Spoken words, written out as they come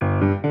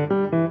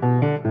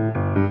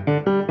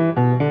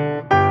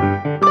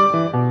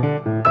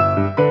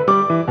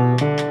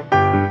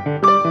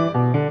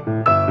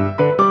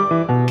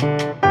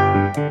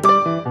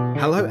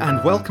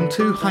Welcome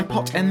to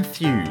Hypot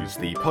Enthuse,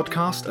 the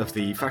podcast of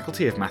the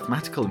Faculty of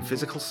Mathematical and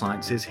Physical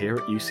Sciences here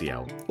at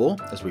UCL, or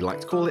as we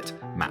like to call it,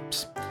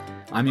 MAPS.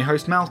 I'm your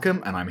host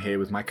Malcolm, and I'm here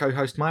with my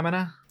co-host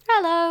Maimona.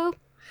 Hello.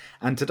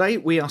 And today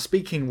we are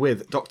speaking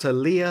with Dr.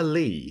 Leah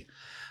Lee.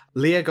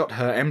 Leah got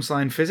her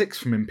MSci in Physics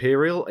from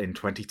Imperial in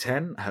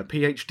 2010, her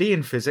PhD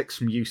in Physics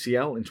from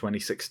UCL in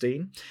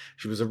 2016.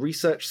 She was a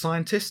research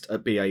scientist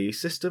at BAE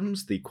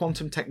Systems, the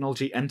Quantum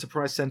Technology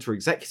Enterprise Centre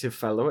Executive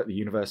Fellow at the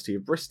University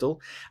of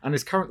Bristol, and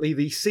is currently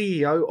the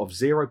CEO of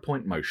 0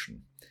 Point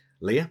Motion.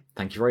 Leah,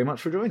 thank you very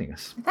much for joining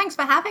us. Thanks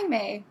for having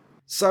me.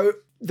 So,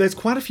 there's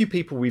quite a few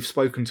people we've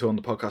spoken to on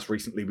the podcast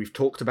recently. We've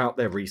talked about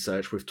their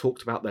research, we've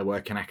talked about their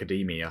work in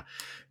academia.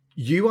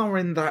 You are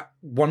in that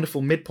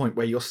wonderful midpoint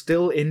where you're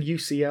still in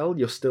UCL,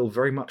 you're still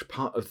very much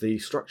part of the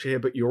structure here,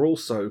 but you're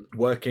also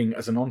working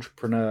as an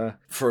entrepreneur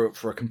for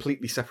a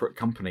completely separate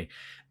company.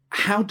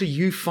 How do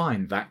you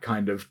find that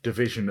kind of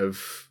division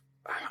of...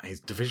 Is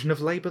division of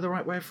labour the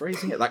right way of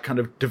phrasing it? That kind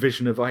of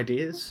division of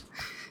ideas?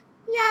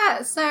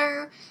 Yeah,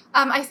 so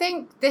I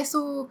think this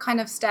all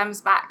kind of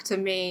stems back to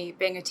me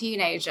being a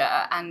teenager,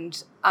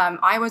 and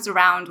I was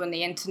around when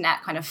the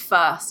internet kind of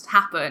first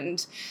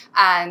happened,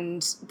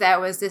 and there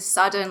was this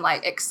sudden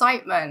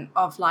excitement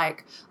of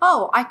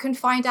oh, I can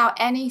find out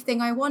anything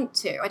I want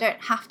to. I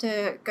don't have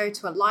to go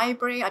to a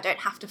library. I don't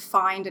have to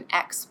find an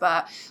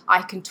expert.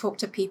 I can talk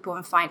to people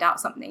and find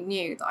out something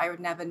new that I would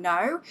never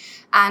know.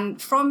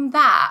 And from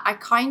that, I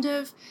kind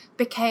of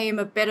became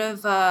a bit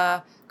of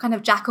a kind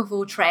of jack of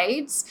all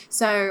trades.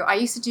 So I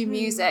used to do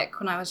music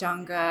when I was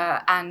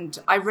younger, and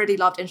I really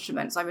loved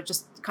instruments. I would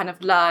just kind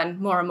of learn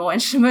more and more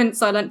instruments.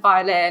 So I learned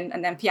violin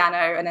and then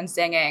piano and then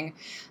singing.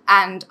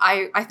 And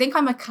I think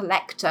I'm a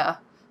collector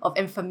of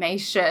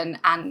information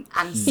and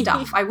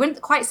stuff. I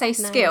wouldn't quite say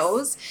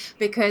skills,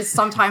 because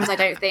sometimes I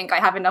don't think I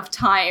have enough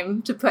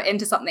time to put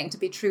into something to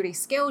be truly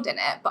skilled in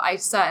it, but I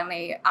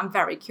certainly am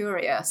very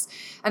curious.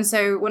 And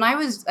so when I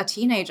was a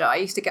teenager, I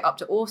used to get up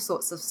to all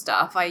sorts of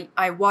stuff. I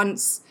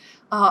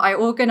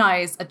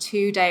organised a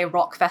 2-day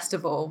rock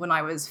festival when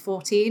I was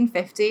 14,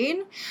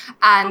 15.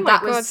 And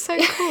that was so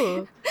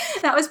cool.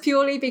 That was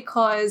purely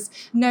because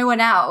no one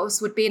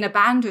else would be in a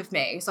band with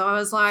me. So I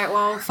was like,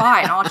 well,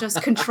 fine, I'll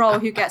just control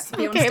who gets to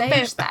be on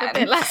stage then. A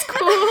bit less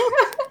cool.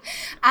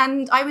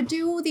 And I would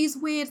do all these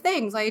weird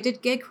things. I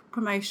did gig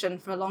promotion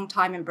for a long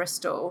time in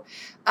Bristol.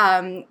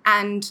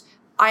 And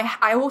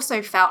I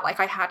also felt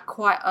like I had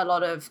quite a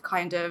lot of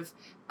kind of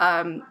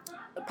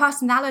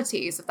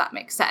personalities, if that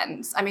makes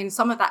sense. I mean,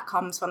 some of that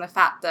comes from the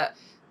fact that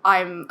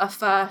I'm a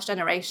first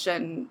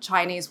generation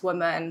Chinese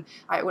woman.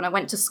 When I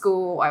went to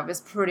school, I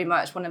was pretty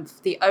much one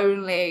of the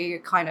only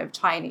kind of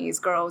Chinese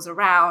girls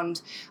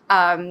around.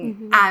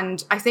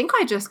 And I think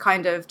I just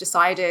kind of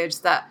decided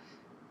that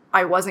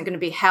I wasn't going to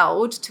be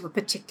held to a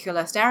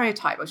particular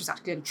stereotype. I was just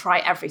actually going to try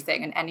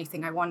everything and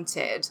anything I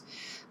wanted.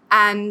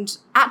 And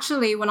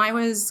actually, when I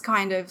was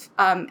kind of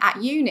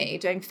at uni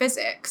doing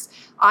physics,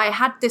 I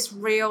had this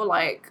real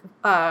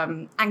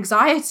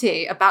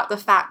anxiety about the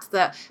fact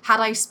that had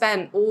I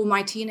spent all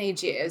my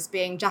teenage years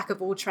being jack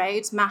of all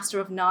trades,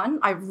 master of none,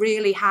 I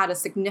really had a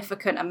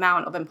significant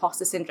amount of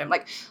imposter syndrome.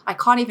 I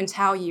can't even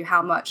tell you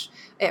how much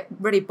it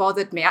really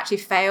bothered me. I actually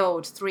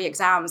failed 3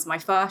 exams my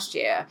first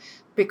year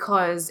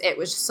because it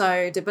was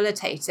so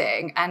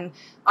debilitating. And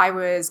I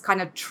was kind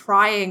of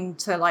trying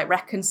to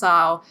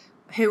reconcile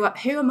who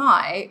am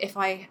I if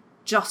I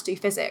just do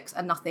physics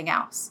and nothing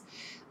else?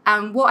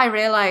 And what I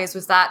realized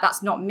was that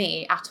that's not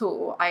me at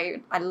all. I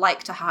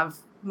like to have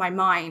my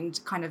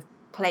mind kind of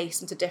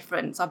placed into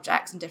different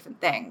subjects and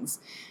different things.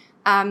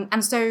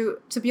 And so,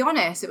 to be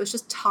honest, it was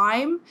just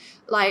time,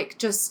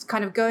 just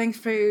kind of going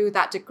through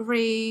that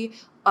degree,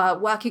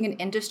 working in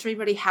industry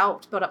really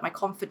helped build up my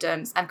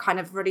confidence and kind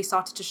of really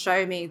started to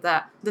show me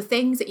that the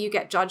things that you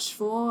get judged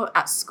for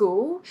at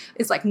school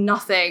is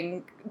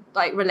nothing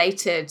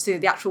related to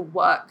the actual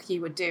work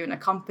you would do in a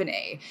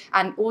company.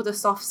 And all the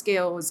soft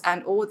skills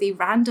and all the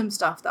random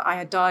stuff that I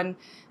had done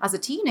as a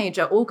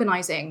teenager,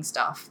 organizing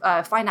stuff,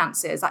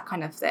 finances, that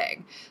kind of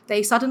thing,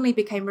 they suddenly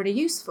became really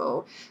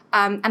useful.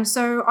 And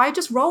so I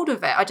just rolled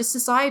with it. I just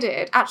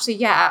decided,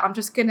 actually, I'm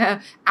just going to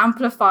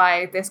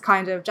amplify this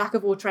kind of jack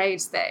of all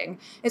trades thing.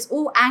 It's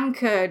all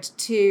anchored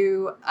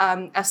to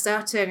a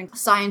certain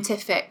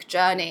scientific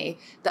journey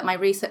that my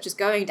research is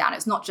going down.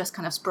 It's not just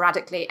kind of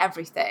sporadically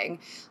everything,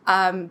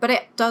 but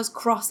it does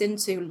cross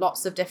into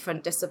lots of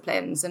different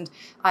disciplines. And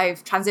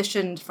I've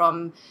transitioned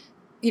from,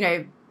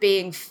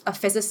 being a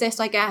physicist,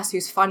 I guess,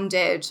 who's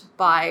funded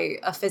by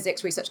a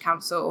physics research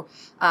council,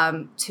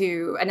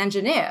 to an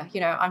engineer.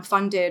 I'm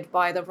funded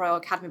by the Royal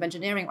Academy of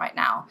Engineering right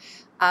now.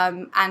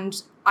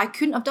 And I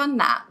couldn't have done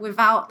that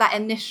without that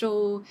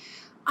initial,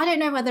 I don't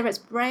know whether it's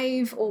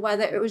brave or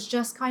whether it was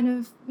just kind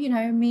of,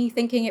 me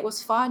thinking it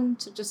was fun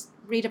to just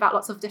read about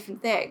lots of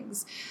different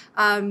things.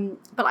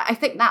 But I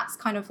think that's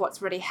kind of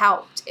what's really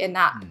helped in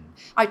that.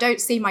 I don't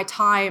see my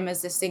time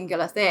as a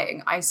singular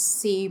thing. I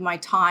see my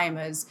time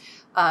as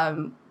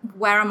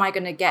where am I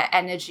going to get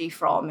energy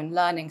from in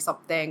learning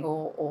something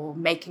or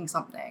making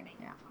something?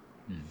 Yeah.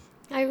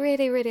 I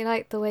really, really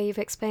like the way you've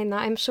explained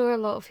that. I'm sure a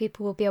lot of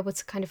people will be able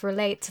to kind of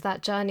relate to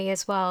that journey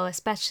as well,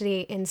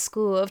 especially in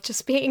school, of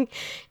just being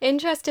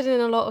interested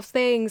in a lot of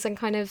things, and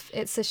kind of,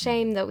 it's a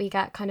shame that we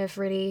get kind of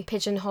really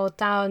pigeonholed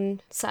down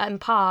certain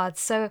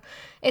paths. So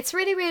it's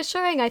really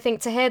reassuring, I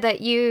think, to hear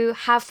that you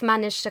have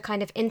managed to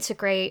kind of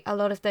integrate a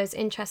lot of those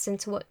interests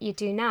into what you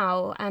do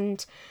now.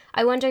 And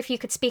I wonder if you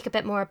could speak a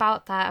bit more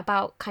about that,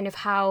 about kind of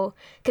how,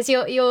 because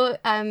your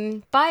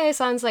bio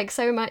sounds like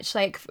so much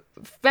like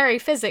very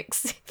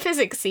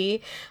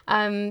physicsy,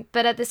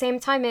 but at the same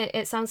time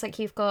it sounds like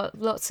you've got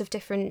lots of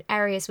different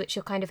areas which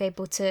you're kind of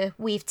able to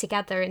weave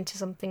together into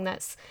something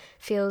that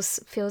feels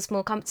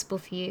more comfortable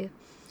for you.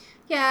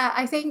 Yeah,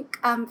 I think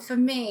for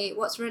me,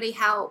 what's really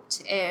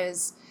helped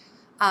is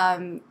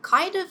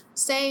kind of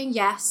saying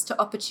yes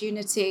to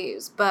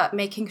opportunities, but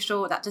making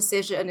sure that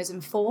decision is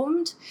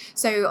informed.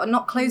 So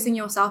not closing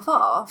yourself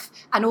off,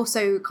 and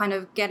also kind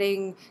of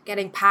getting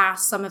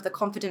past some of the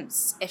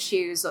confidence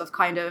issues of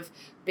kind of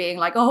being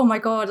like, oh my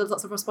God, there's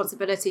lots of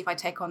responsibility if I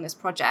take on this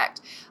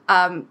project.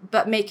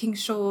 But making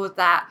sure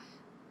that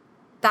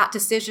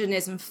decision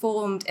is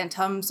informed in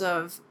terms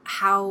of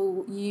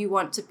how you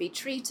want to be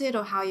treated,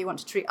 or how you want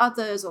to treat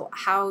others, or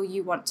how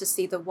you want to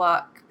see the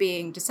work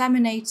being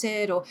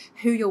disseminated, or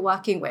who you're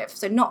working with.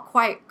 So not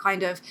quite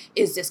kind of,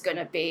 is this going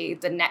to be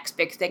the next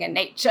big thing in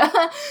nature?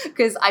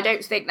 Because I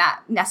don't think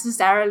that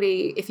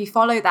necessarily, if you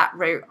follow that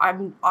route,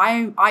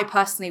 I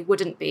personally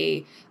wouldn't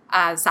be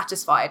as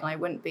satisfied, and I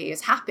wouldn't be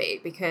as happy,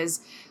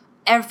 because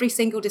every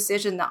single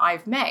decision that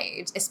I've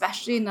made,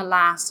 especially in the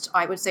last,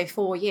 I would say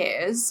 4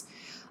 years,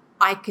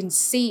 I can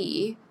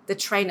see the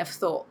train of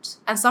thought.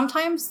 And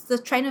sometimes the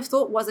train of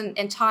thought wasn't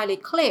entirely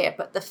clear,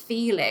 but the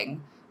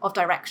feeling of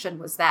direction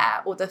was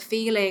there, or the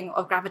feeling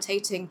of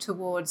gravitating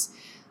towards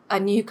a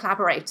new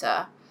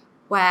collaborator,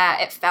 where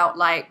it felt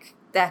like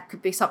there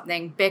could be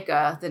something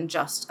bigger than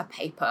just a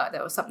paper.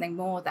 There was something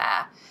more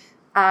there.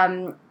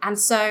 And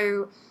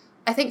so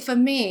I think for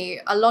me,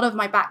 a lot of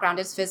my background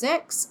is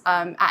physics.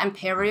 At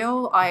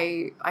Imperial,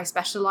 I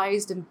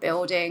specialized in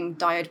building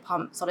diode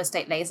pump solid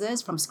state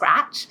lasers from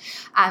scratch.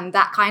 And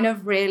that kind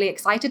of really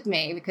excited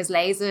me, because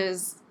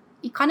lasers,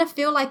 you kind of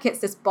feel like it's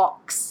this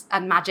box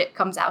and magic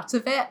comes out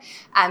of it.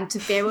 And to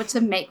be able to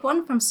make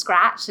one from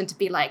scratch and to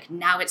be like,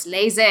 now it's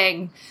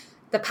lasing,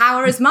 the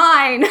power is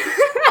mine.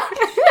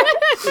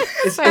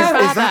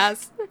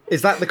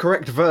 Is that the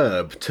correct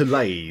verb? To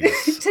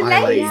laze? To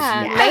laze,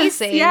 yeah.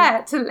 Lazing.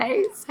 Yeah, to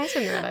laze. I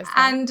didn't realise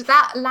that. And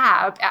that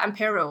lab at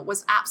Imperial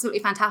was absolutely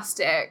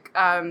fantastic.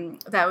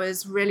 There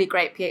was really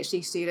great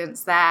PhD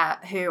students there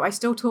who I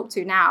still talk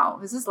to now.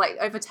 This is like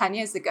over 10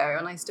 years ago,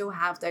 and I still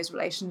have those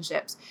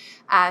relationships.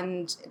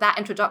 And that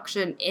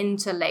introduction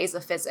into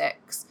laser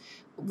physics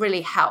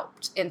really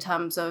helped in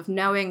terms of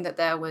knowing that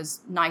there was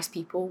nice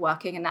people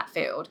working in that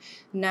field,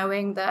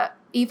 knowing that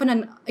even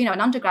an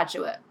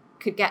undergraduate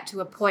could get to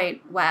a point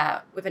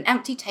where with an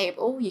empty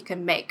table you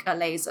can make a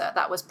laser.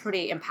 That was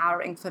pretty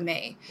empowering for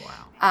me.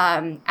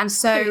 Wow. And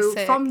so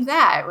from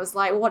there it was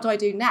like, well, what do I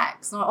do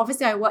next? And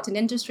obviously I worked in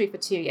industry for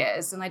 2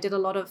 years, and I did a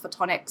lot of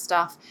photonic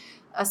stuff.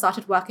 I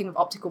started working with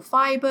optical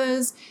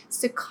fibers,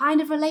 so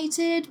kind of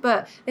related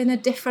but in a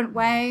different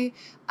way.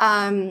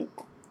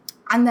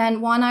 And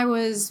then when I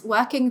was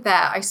working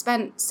there, I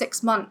spent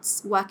 6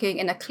 months working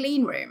in a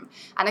clean room.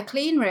 And a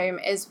clean room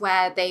is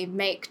where they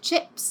make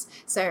chips.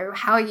 So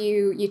how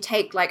you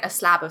take like a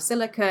slab of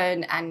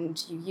silicon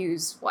and you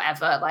use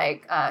whatever,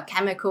 like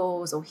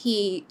chemicals or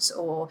heat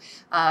or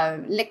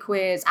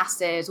liquids,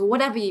 acids, or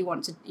whatever you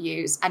want to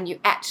use, and you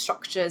etch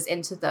structures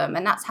into them.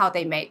 And that's how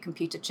they make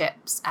computer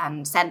chips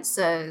and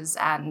sensors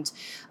and,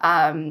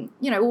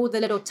 all the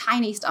little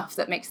tiny stuff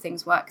that makes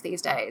things work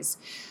these days.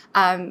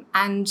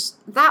 And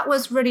that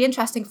was really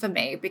interesting for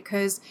me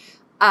because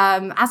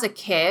as a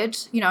kid,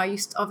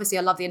 I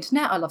love the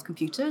internet, I love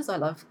computers, I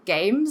love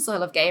games, I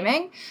love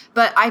gaming,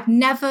 but I've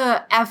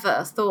never,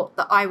 ever thought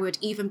that I would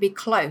even be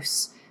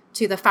close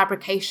to the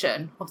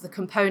fabrication of the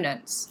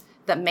components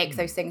that make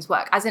those things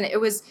work. As in,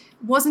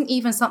 wasn't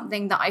even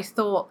something that I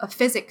thought a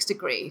physics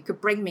degree could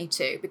bring me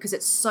to, because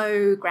it's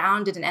so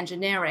grounded in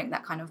engineering,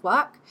 that kind of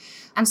work.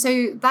 And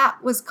so that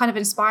was kind of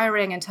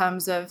inspiring in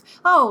terms of,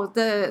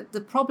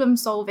 the problem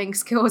solving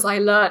skills I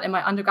learned in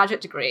my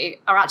undergraduate degree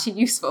are actually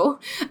useful.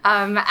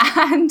 And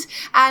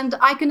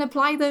I can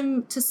apply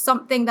them to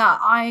something that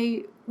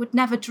I would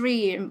never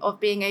dream of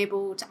being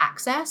able to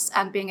access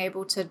and being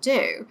able to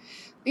do.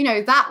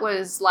 That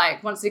was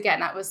like, once again,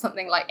 that was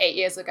something like 8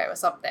 years ago or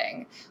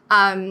something.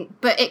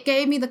 But it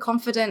gave me the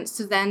confidence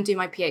to then do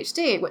my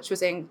PhD, which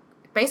was in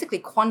basically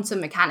quantum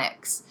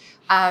mechanics.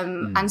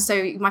 And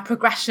so my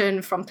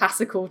progression from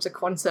classical to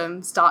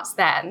quantum starts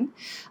then.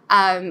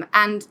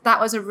 And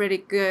that was a really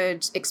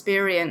good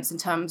experience in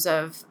terms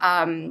of,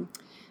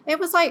 it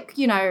was like,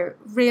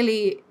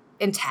 really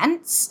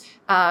intense.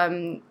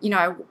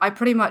 I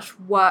pretty much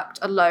worked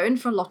alone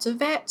for a lot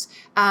of it.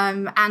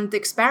 And the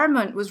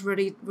experiment was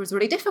really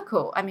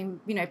difficult. I mean,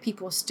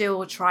 people are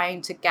still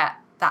trying to get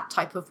that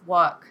type of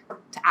work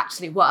to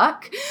actually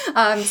work.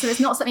 So it's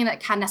not something that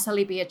can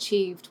necessarily be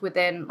achieved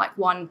within like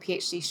one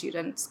PhD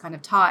student's kind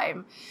of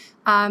time.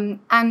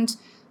 And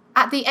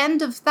at the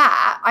end of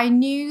that, I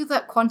knew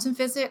that quantum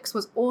physics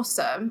was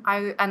awesome.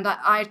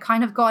 I'd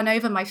kind of gone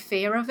over my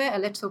fear of it a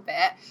little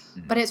bit,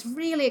 but it's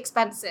really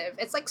expensive.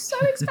 It's like so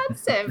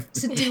expensive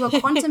to do a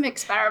quantum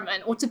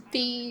experiment or to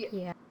be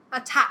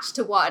attached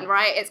to one,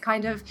 right? It's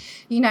kind of,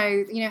 you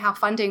know how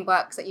funding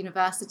works at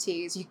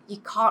universities. You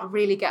can't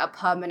really get a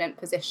permanent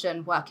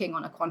position working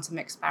on a quantum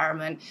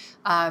experiment.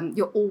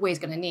 You're always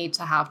going to need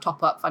to have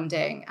top-up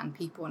funding and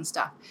people and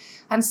stuff.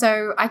 And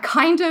so I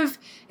kind of,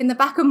 in the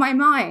back of my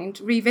mind,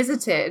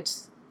 revisited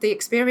the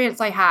experience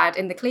I had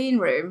in the clean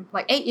room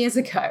like 8 years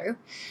ago.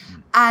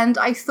 And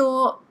I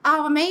thought,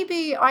 oh,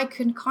 maybe I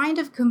can kind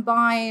of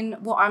combine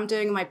what I'm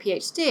doing in my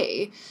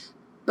PhD,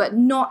 but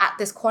not at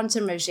this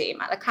quantum regime,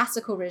 at the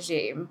classical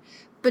regime,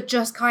 but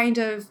just kind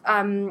of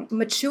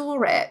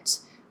mature it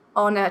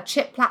on a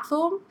chip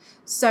platform.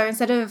 So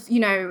instead of,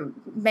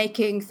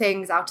 making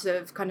things out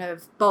of kind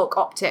of bulk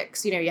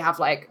optics, you have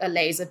like a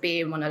laser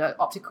beam on an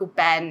optical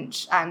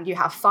bench and you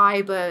have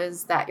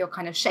fibers that you're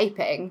kind of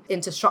shaping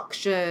into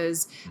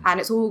structures,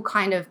 and it's all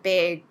kind of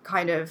big,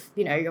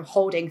 you're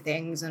holding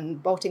things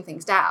and bolting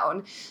things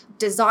down,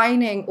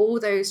 designing all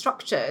those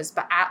structures,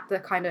 but at the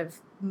kind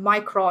of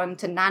micron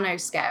to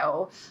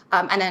nanoscale.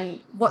 And then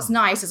what's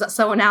nice is that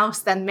someone else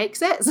then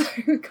makes it, so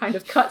it kind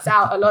of cuts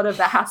out a lot of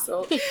the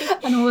hassle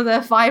and all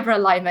the fiber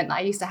alignment that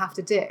I used to have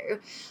to do.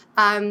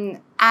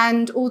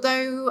 And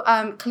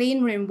although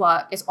clean room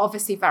work is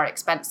obviously very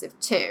expensive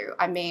too,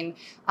 I mean,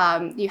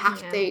 you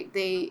have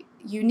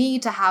you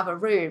need to have a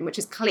room which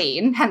is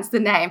clean, hence the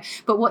name.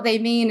 But what they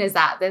mean is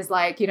that there's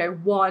like,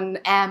 1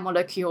 air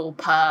molecule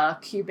per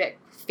cubic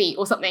feet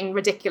or something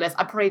ridiculous.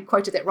 I probably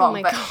quoted it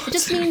wrong, but it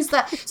just means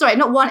that, sorry,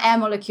 not 1 air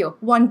molecule,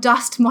 1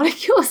 dust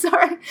molecule,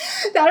 sorry.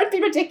 That would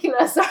be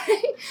ridiculous,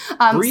 sorry.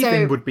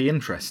 Breathing would be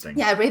interesting.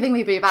 Yeah, breathing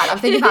would be bad. I'm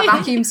thinking about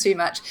vacuums too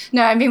much.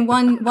 No, I mean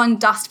one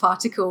dust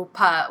particle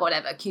per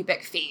whatever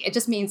cubic feet. It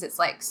just means it's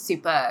like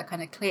super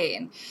kind of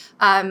clean.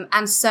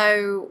 And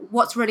so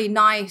what's really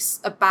nice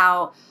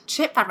about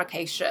chip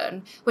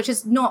fabrication, which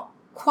is not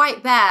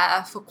quite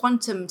there for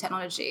quantum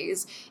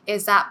technologies,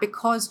 is that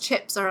because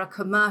chips are a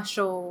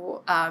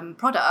commercial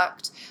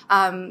product,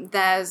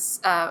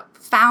 there's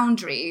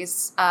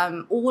foundries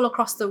all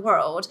across the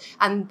world,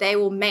 and they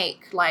will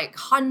make like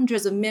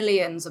hundreds of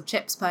millions of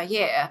chips per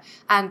year,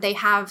 and they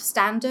have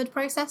standard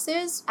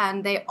processes,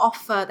 and they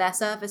offer their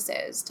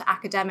services to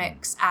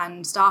academics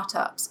and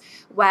startups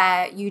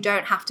where you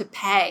don't have to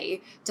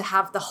pay to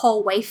have the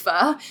whole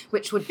wafer,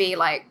 which would be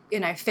like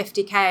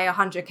 50k,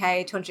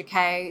 100k,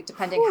 200k,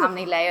 depending how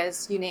many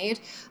layers you need.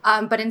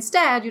 But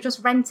instead, you're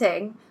just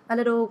renting a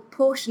little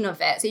portion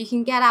of it. So you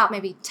can get out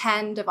maybe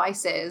 10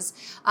 devices,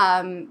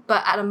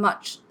 but at a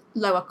much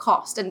lower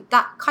cost. And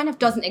that kind of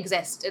doesn't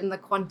exist in the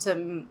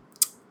quantum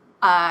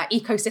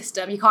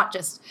ecosystem. You can't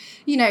just,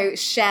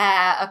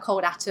 share a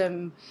cold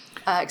atom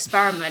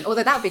experiment,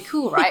 although that would be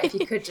cool, right? If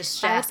you could just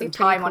share some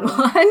time on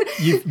one.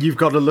 You've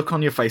got a look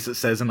on your face that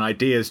says an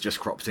idea's just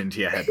cropped into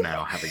your head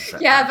now, having said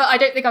that. But I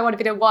don't think I want to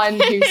be the one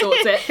who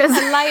sorts it, because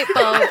a light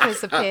bulb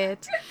has appeared.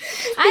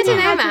 I don't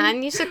know,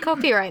 man. You should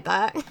copyright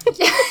that.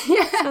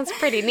 Sounds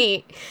pretty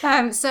neat.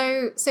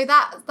 So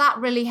that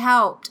really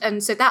helped,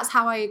 and so that's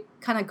how I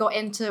kind of got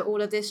into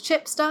all of this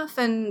chip stuff,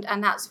 and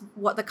that's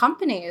what the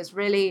company is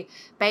really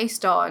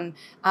based on.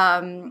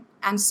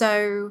 And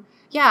so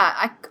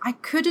I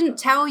couldn't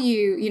tell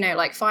you,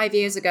 like 5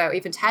 years ago,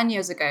 even 10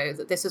 years ago,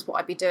 that this is what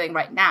I'd be doing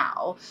right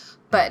now.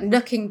 But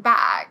looking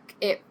back,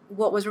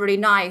 what was really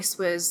nice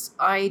was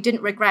I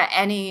didn't regret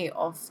any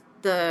of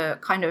the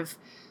kind of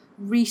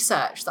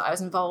research that I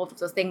was involved with,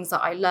 the things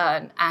that I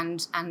learned,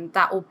 and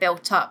that all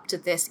built up to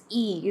this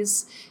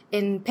ease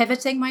in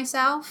pivoting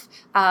myself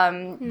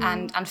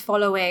and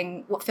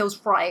following what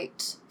feels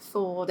right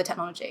for the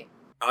technology.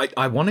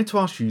 I wanted to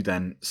ask you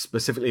then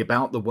specifically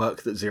about the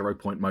work that 0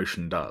 Point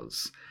Motion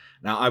does.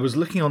 Now, I was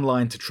looking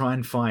online to try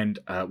and find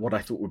what I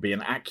thought would be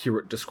an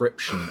accurate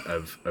description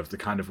of the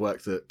kind of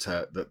work that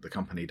the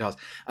company does.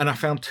 And I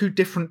found 2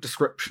 different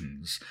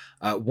descriptions,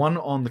 one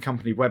on the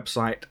company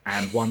website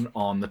and one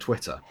on the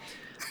Twitter.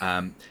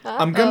 I'm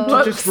going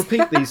to just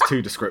repeat these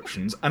 2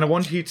 descriptions, and I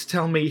want you to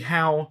tell me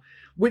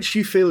which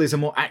you feel is a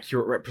more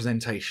accurate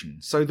representation.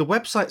 So the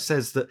website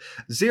says that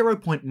 0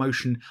 Point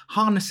Motion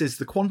harnesses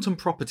the quantum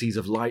properties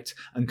of light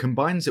and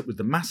combines it with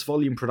the mass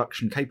volume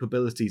production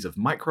capabilities of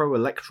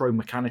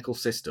micro-electromechanical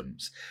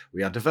systems.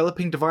 We are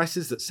developing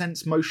devices that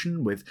sense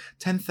motion with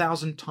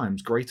 10,000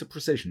 times greater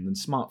precision than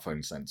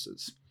smartphone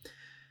sensors.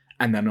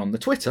 And then on the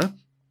Twitter,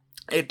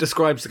 it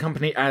describes the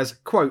company as,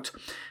 quote,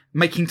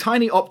 making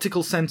tiny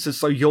optical sensors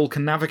so y'all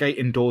can navigate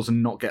indoors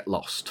and not get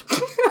lost.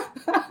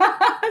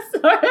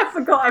 Sorry, I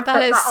forgot I put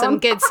that is some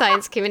good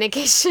science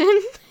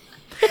communication.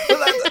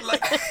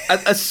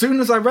 As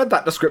soon as I read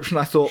that description,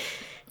 I thought,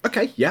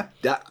 okay,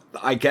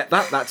 I get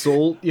that. That's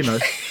all,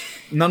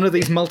 None of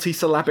these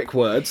multi-syllabic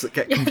words that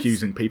get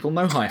confusing people.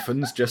 No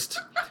hyphens, just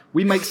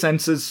we make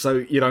senses so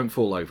you don't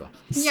fall over.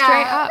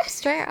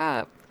 Straight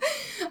up.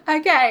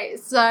 Okay,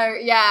 so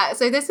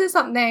this is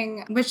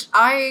something which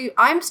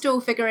I'm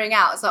still figuring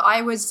out. So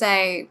I would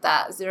say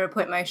that 0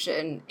 Point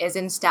Motion is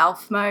in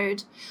stealth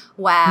mode,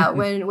 where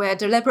when we're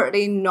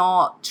deliberately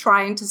not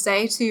trying to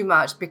say too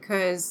much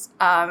because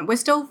we're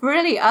still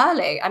really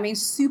early. I mean,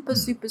 super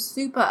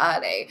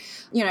early,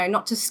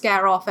 not to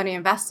scare off any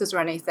investors or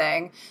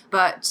anything,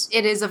 but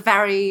it's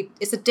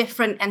a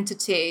different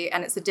entity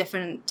and it's a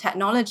different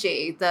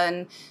technology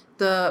than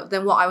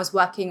what I was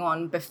working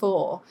on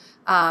before,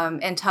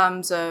 in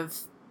terms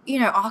of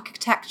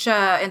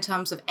architecture, in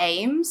terms of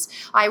aims.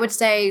 I would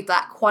say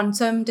that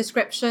quantum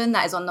description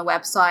that is on the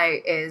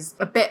website is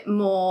a bit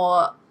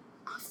more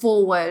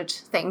forward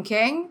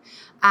thinking,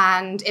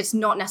 and it's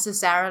not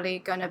necessarily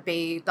going to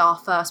be our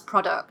first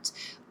product.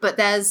 But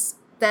there's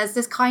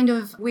this kind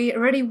of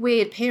really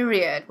weird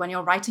period when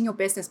you're writing your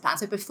business plan.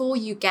 So before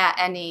you get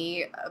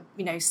any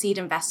seed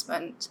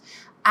investment,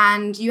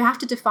 and you have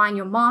to define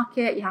your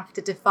market, you have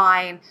to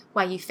define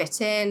where you fit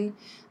in.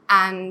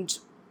 And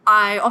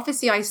I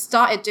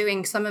started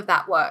doing some of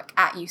that work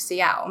at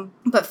UCL,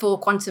 but for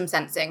quantum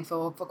sensing,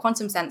 for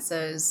quantum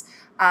sensors.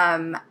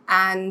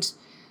 And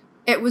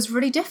it was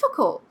really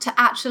difficult to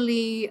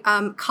actually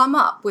come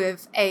up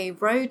with a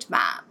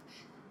roadmap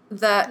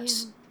that,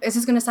 this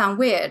is going to sound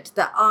weird,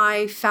 that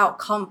I felt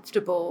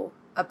comfortable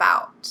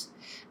about.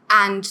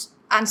 And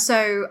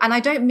I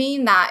don't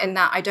mean that in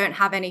that I don't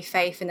have any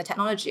faith in the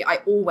technology. I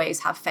always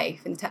have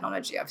faith in the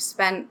technology. I've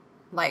spent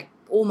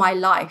all my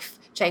life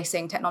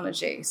chasing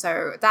technology.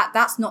 So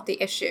that's not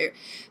the issue.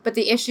 But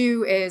the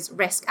issue is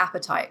risk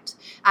appetite.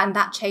 And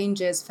that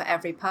changes for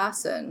every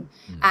person.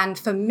 And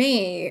for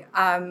me,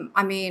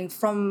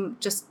 from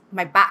just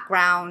my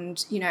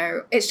background,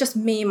 it's just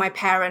me and my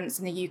parents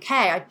in the UK.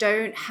 I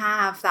don't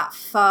have that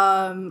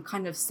firm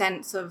kind of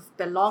sense of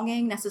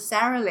belonging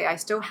necessarily. I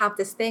still have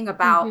this thing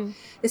about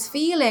this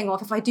feeling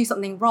of if I do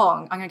something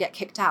wrong, I'm going to get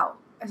kicked out.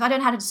 I don't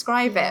know how to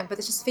describe it, but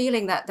it's just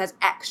feeling that there's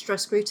extra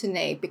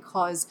scrutiny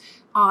because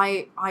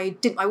I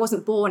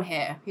wasn't born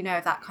here,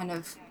 that kind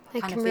of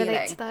feeling. I can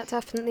relate to that,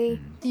 definitely.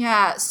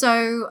 Yeah,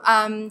 so,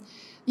 and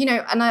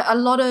a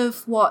lot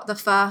of what the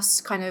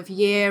first kind of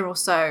year or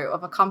so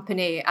of a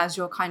company as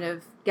you're kind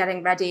of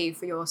getting ready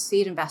for your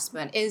seed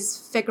investment is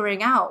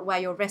figuring out where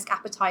your risk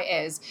appetite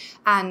is.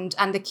 And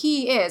the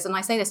key is, and I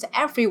say this to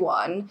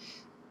everyone,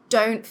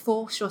 don't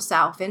force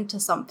yourself into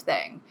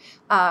something.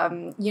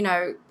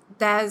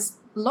 There's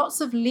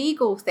lots of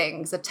legal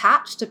things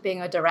attached to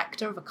being a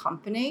director of a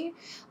company.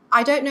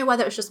 I don't know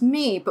whether it's just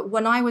me, but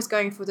when I was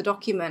going through the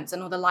documents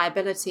and all the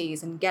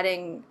liabilities and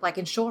getting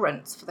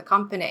insurance for the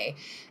company,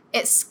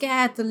 it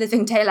scared the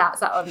living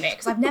daylights out of me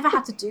because I've never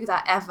had to do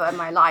that ever in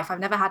my life. I've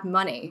never had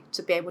money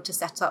to be able to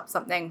set up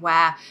something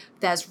where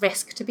there's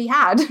risk to be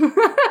had.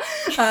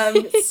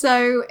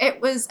 So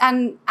it was,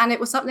 and it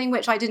was something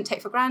which I didn't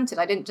take for granted.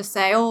 I didn't just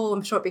say, oh,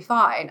 I'm sure it'll be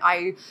fine.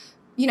 I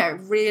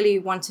really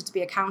wanted to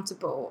be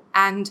accountable,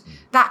 and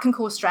that can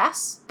cause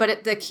stress.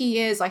 But the key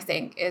is, I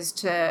think, is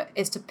to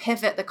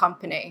pivot the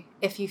company.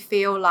 If you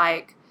feel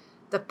like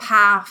the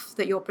path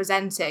that you're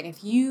presenting,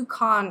 if you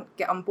can't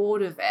get on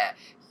board with it,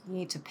 you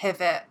need to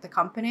pivot the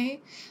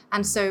company.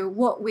 And so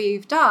what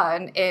we've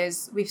done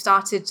is we've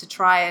started to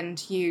try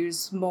and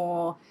use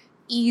more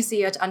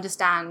easier to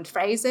understand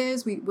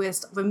phrases.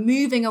 We're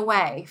moving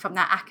away from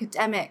that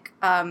academic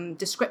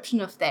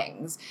description of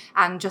things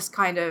and just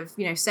kind of,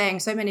 saying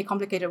so many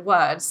complicated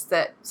words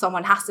that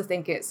someone has to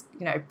think it's,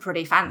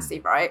 pretty fancy,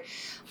 right?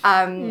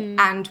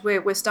 And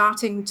we're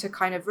starting to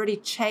kind of really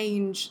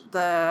change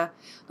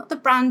not the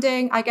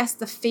branding, I guess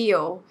the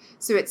feel.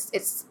 So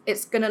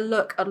it's going to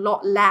look a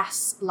lot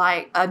less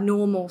like a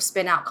normal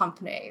spin out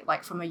company,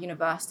 like from a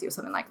university or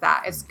something like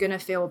that. It's going to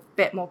feel a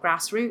bit more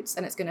grassroots,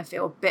 and it's going to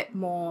feel a bit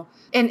more,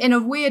 in a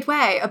weird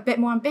way, a bit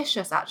more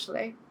ambitious,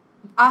 actually.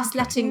 Us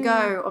letting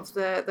go of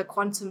the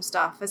quantum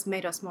stuff has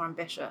made us more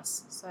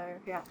ambitious. So,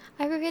 yeah.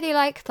 I really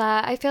like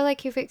that. I feel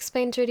like you've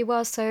explained really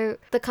well. So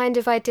the kind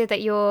of idea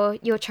that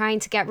you're trying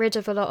to get rid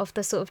of a lot of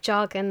the sort of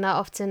jargon that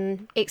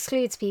often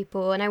excludes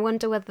people. And I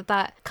wonder whether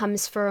that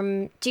comes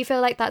from, do you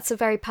feel like that's a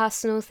very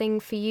personal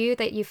thing for you,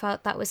 that you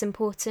felt that was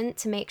important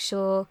to make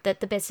sure that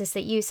the business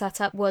that you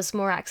set up was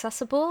more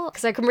accessible?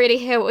 Because I can really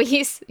hear what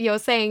you're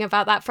saying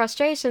about that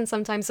frustration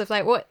sometimes of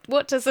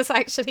what does this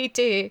actually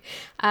do?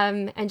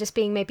 And just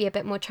being maybe a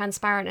bit more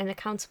transparent and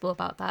accountable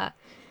about that.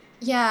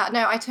 Yeah,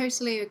 no, I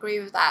totally agree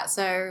with that.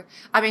 So,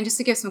 just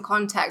to give some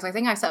context, I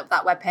think I set up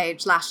that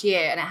webpage last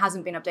year and it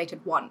hasn't been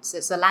updated once.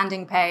 It's a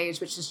landing page,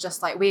 which is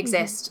just we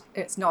exist.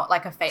 It's not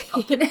like a fake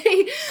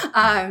company.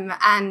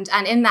 And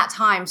in that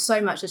time, so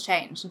much has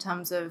changed in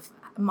terms of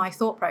my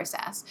thought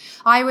process.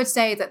 I would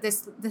say that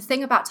the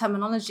thing about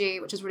terminology,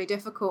 which is really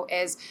difficult,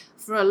 is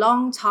for a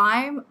long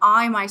time,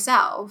 I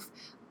myself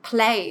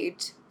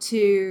played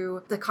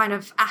to the kind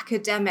of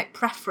academic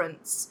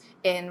preference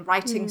in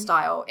writing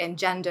style, in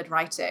gendered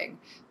writing.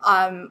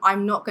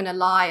 I'm not going to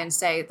lie and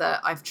say that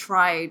I've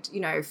tried,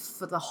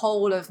 for the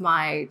whole of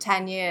my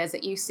 10 years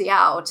at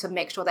UCL to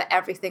make sure that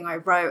everything I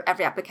wrote,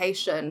 every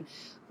application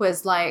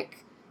was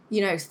like,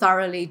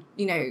 thoroughly,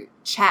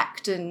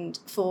 checked and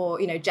for,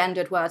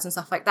 gendered words and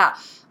stuff like that.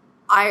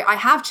 I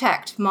have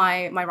checked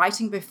my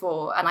writing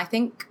before, and I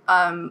think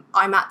I'm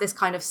at this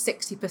kind of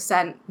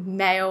 60%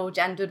 male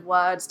gendered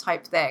words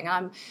type thing.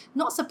 I'm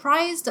not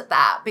surprised at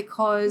that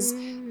because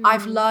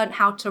I've learned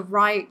how to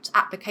write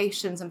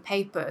applications and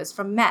papers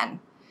from men.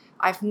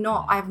 I've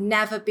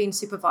never been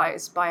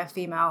supervised by a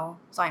female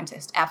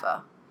scientist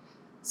ever.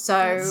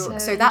 So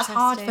that's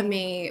hard for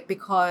me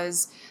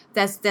because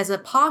there's a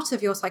part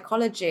of your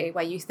psychology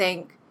where you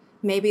think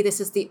maybe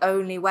this is the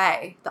only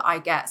way that I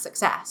get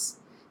success.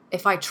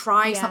 If I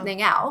try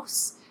something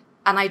else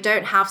and I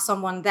don't have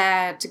someone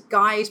there to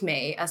guide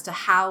me as to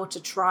how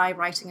to try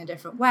writing a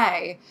different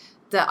way,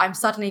 that I'm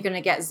suddenly going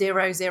to get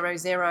 0, 0,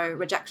 0,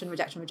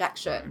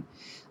 rejection.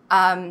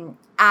 And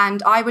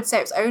I would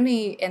say it's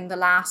only in the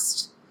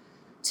last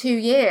 2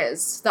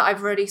 years that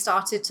I've really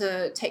started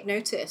to take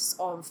notice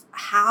of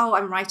how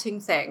I'm writing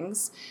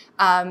things,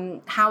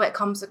 how it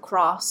comes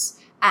across,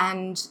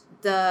 and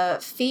the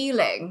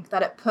feeling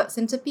that it puts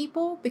into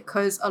people,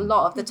 because a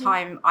lot of the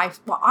time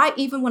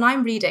even when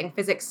I'm reading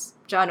physics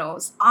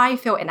journals, I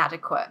feel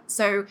inadequate.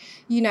 So,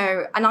 and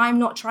I'm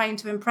not trying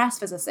to impress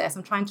physicists,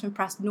 I'm trying to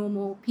impress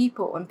normal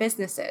people and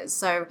businesses.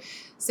 So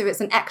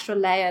it's an extra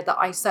layer that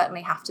I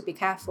certainly have to be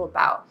careful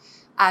about.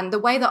 And the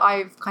way that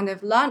I've kind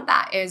of learned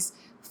that is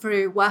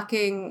through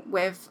working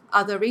with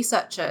other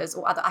researchers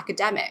or other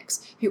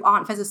academics who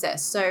aren't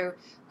physicists. So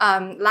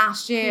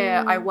last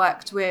year, I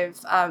worked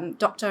with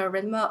Dr.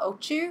 Rinma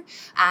Ochu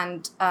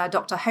and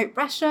Dr. Hope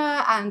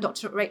Brescia and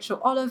Dr.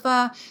 Rachel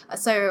Oliver.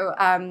 So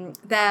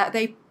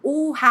they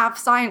all have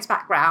science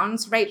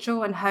backgrounds.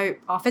 Rachel and Hope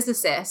are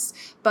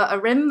physicists, but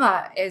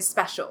Arimma is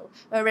special.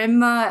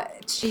 Arimma,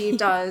 she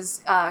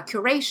does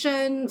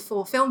curation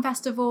for film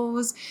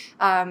festivals.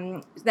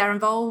 They're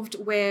involved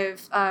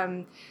with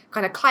kind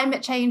of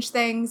climate change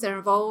things. They're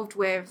involved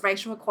with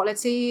racial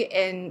equality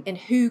in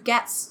who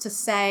gets to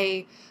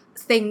say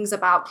things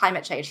about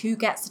climate change, who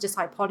gets to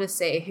decide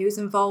policy, who's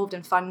involved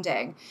in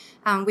funding.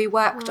 And we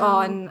worked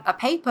on a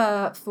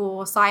paper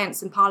for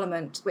Science in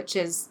Parliament, which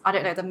is, I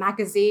don't know, the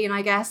magazine,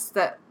 I guess,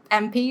 that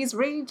MPs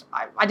read.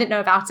 I didn't know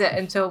about it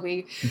until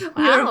we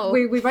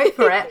wrote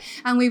for it.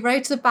 And we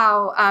wrote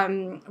about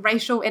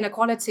racial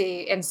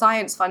inequality in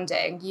science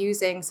funding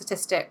using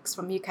statistics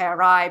from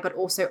UKRI, but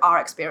also our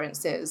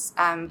experiences.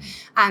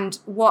 And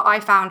what I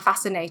found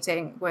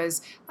fascinating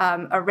was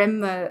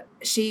Arimma,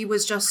 she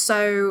was just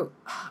so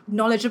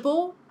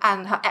knowledgeable,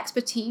 and her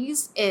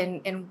expertise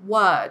in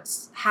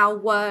words, how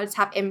words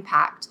have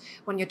impact.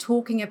 When you're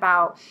talking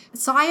about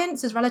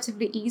science is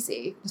relatively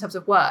easy in terms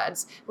of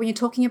words. When you're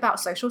talking about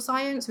social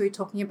science, or you're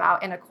talking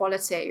about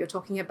inequality, you're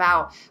talking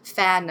about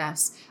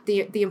fairness,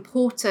 the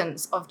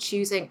importance of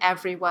choosing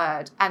every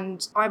word.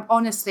 And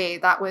honestly,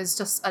 that was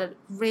just a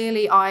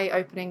really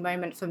eye-opening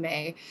moment for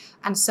me.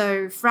 And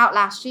so throughout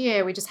last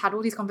year, we just had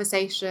all these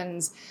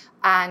conversations,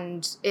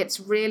 and it's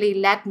really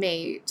led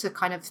me to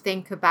kind of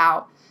think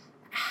about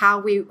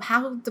how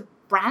the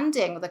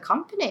branding of the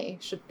company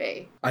should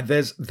be.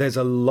 There's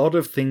a lot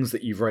of things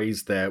that you've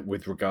raised there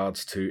with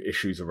regards to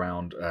issues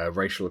around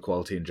racial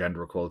equality and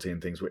gender equality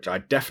and things, which I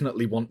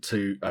definitely want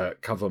to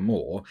cover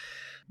more.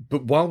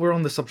 But while we're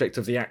on the subject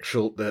of the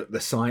actual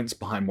the science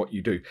behind what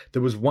you do,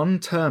 there was one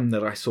term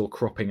that I saw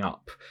cropping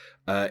up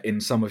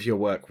in some of your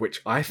work,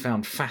 which I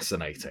found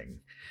fascinating.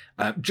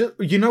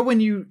 When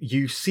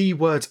you see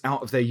words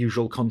out of their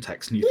usual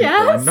context and you think,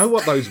 well, I know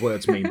what those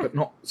words mean, but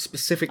not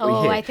specifically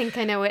here. I think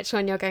I know which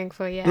one you're going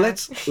for, yeah.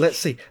 Let's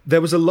see.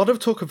 There was a lot of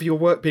talk of your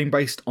work being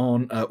based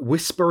on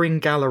whispering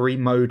gallery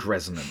mode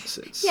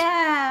resonances.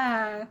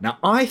 Yeah. Now,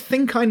 I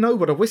think I know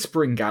what a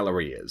whispering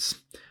gallery is.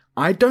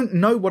 I don't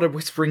know what a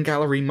whispering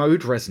gallery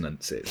mode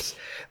resonance is.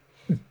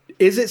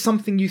 Is it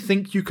something you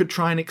think you could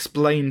try and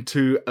explain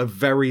to a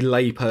very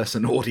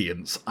layperson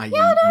audience? Me?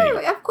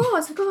 Of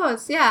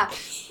course, yeah.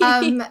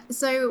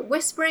 So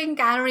whispering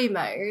gallery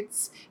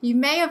modes, you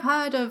may have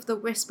heard of the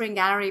whispering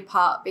gallery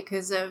part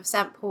because of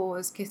St.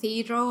 Paul's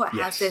Cathedral. It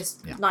has this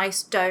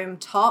nice dome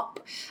top.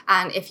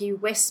 And if you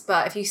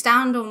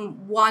stand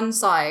on one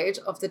side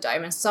of the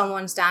dome and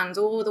someone stands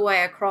all the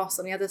way across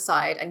on the other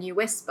side and you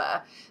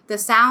whisper, the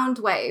sound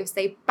waves,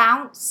 they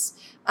bounce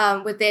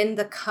within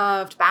the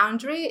curved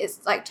boundary.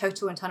 It's like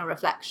total internal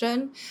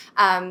reflection.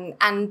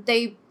 And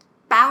they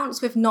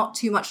bounce with not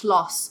too much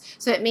loss.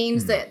 So it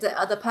means that the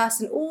other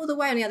person all the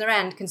way on the other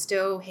end can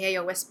still hear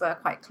your whisper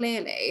quite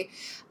clearly.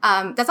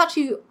 There's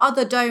actually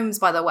other domes,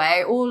 by the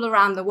way, all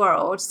around the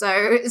world. So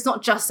it's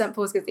not just St.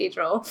 Paul's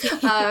Cathedral.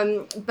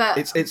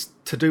 But it's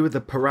to do with the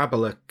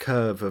parabola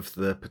curve of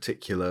the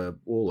particular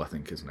wall, I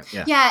think, isn't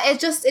it? Yeah, it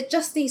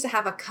just needs to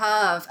have a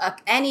curve.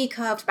 Any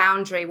curved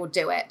boundary will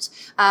do it.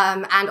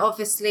 And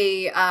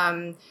obviously,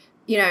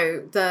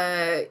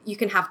 you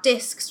can have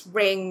discs,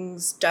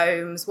 rings,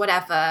 domes,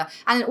 whatever,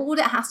 and all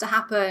that has to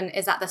happen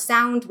is that the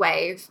sound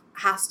wave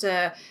has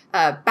to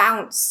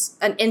bounce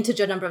an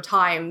integer number of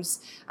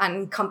times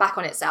and come back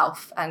on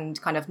itself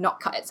and kind of not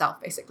cut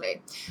itself,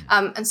 basically.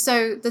 And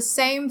so the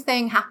same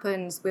thing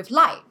happens with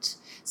light.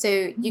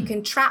 So you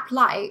can trap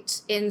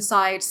light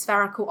inside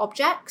spherical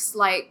objects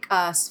like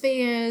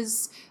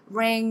spheres,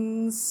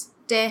 rings,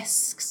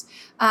 discs,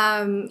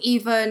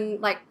 even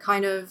like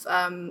kind of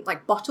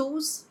like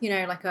bottles,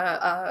 like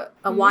a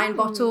wine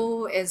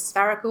bottle is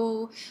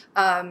spherical.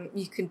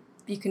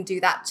 You can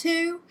do that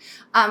too.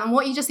 And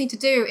what you just need to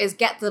do is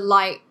get the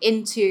light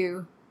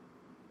into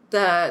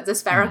the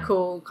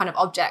spherical kind of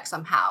object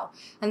somehow.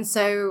 And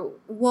so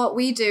what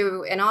we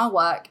do in our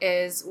work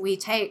is we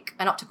take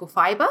an optical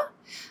fiber,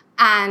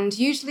 and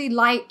usually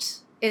light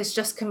is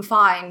just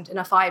confined in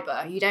a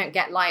fiber. You don't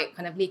get light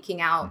kind of leaking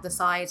out the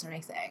sides or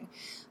anything.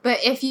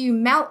 But if you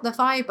melt the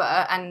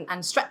fiber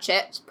and stretch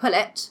it, pull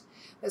it,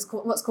 it's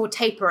what's called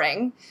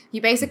tapering.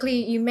 You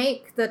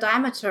make the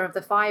diameter of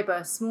the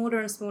fiber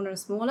smaller and smaller and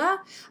smaller.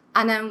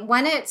 And then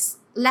when it's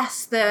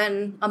less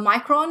than a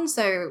micron,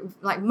 so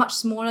like much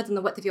smaller than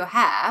the width of your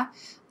hair,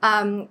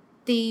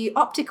 the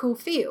optical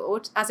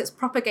field, as it's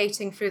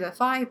propagating through the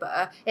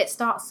fiber, it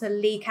starts to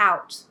leak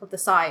out of the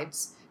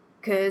sides.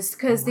 Because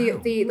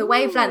the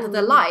wavelength of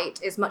the light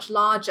is much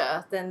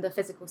larger than the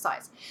physical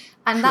size.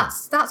 And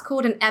that's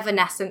called an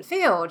evanescent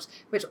field,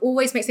 which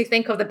always makes me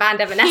think of the band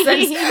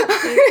Evanescence.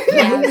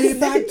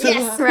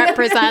 Yes,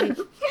 represent.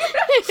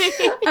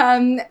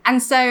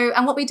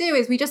 And what we do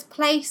is we just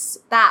place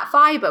that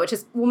fiber, which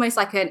is almost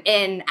like an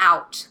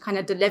in-out kind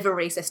of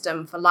delivery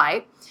system for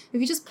light.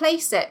 If you just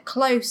place it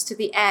close to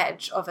the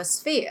edge of a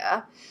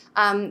sphere,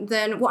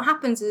 then what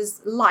happens is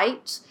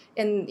light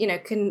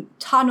can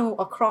tunnel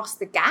across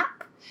the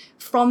gap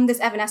from this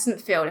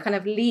evanescent field. It kind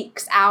of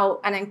leaks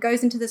out and then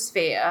goes into the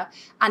sphere,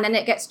 and then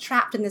it gets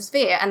trapped in the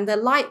sphere, and the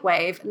light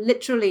wave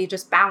literally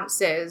just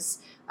bounces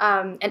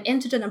an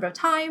integer number of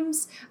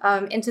times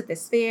into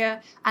this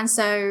sphere. And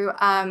so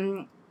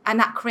and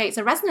that creates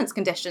a resonance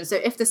condition. So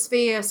if the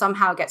sphere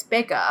somehow gets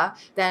bigger,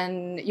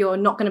 then you're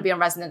not going to be on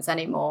resonance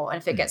anymore. And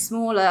if it gets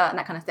smaller and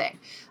that kind of thing.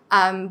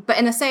 But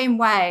in the same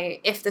way,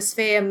 if the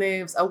sphere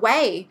moves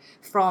away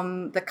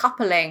from the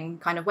coupling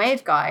kind of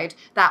waveguide,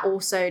 that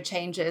also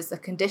changes the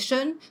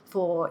condition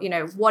for,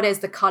 what is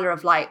the color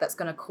of light that's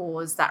going to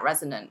cause that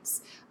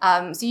resonance.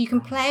 So you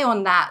can play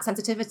on that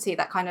sensitivity,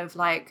 that kind of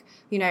like,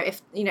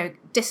 if,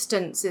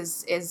 distance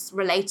is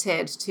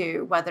related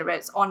to whether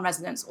it's on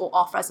resonance or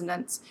off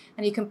resonance.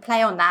 And you can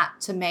play on that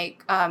to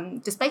make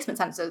displacement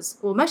sensors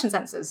or motion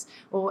sensors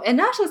or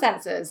inertial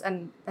sensors.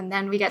 And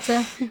then we get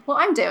to what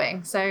I'm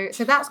doing. So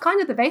that's kind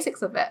of the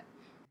basics of it.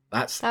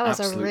 That was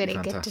a really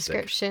fantastic. good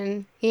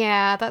description.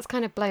 Yeah, that's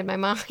kind of blown my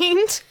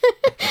mind.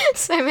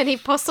 So many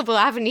possible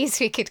avenues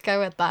we could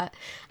go with that.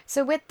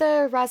 So with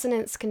the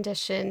resonance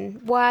condition,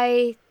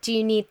 why do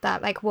you need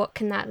that? Like, what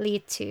can that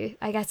lead to?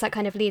 I guess that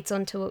kind of leads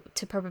on to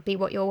probably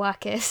what your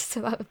work is. So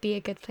that would be a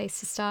good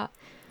place to start.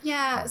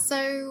 Yeah,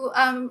 so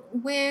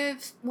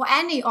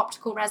any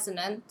optical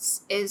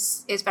resonance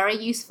is very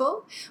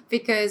useful,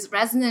 because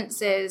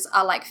resonances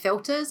are like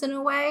filters in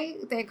a way.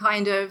 They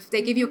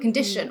give you a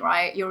condition,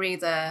 right? You're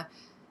either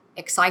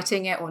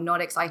exciting it or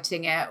not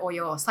exciting it, or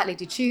you're slightly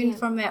detuned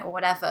from it or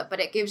whatever, but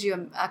it gives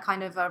you a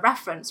kind of a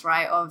reference,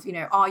 right, of,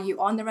 are you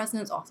on the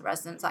resonance, off the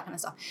resonance, that kind of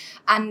stuff.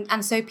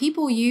 And so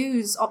people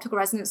use optical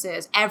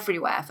resonances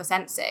everywhere for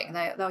sensing.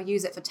 They'll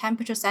use it for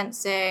temperature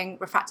sensing,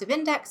 refractive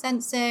index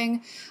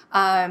sensing.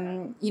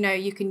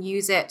 You can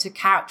use it to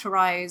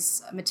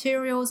characterize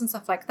materials and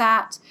stuff like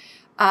that.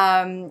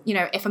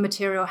 If a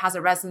material has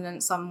a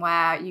resonance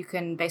somewhere, you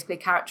can basically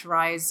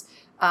characterize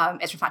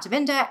its refractive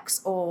index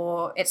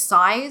or its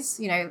size.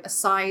 A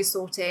size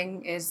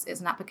sorting is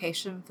an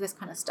application for this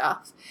kind of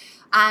stuff.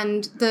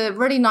 And the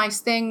really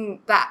nice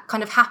thing that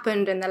kind of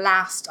happened in the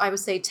last, I would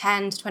say,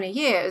 10 to 20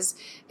 years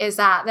is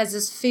that there's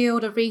this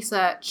field of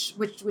research,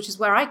 which is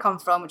where I come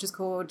from, which is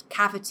called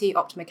cavity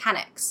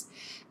optomechanics.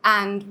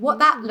 And what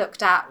that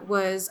looked at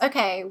was,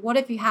 okay, what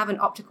if you have an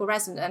optical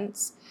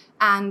resonance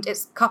and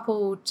it's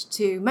coupled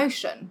to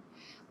motion?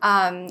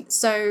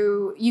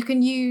 So you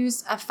can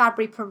use a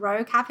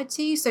Fabry-Perot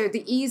cavity. So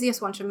the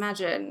easiest one to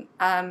imagine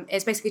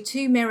is basically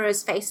two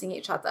mirrors facing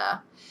each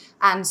other.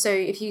 And so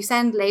if you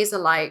send laser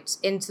light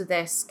into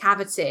this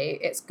cavity,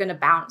 it's going to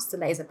bounce the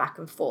laser back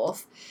and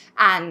forth.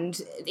 And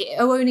it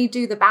will only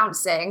do the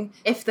bouncing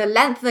if the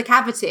length of the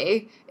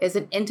cavity is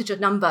an integer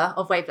number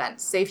of wavelengths.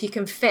 So if you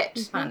can fit,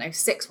 6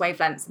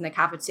 wavelengths in the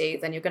cavity,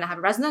 then you're going to have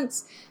a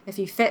resonance. If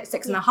you fit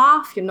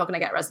 6.5, you're not going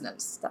to get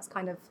resonance. That's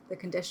kind of the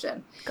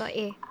condition. Got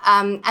you.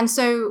 And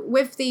so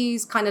with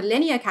these kind of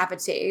linear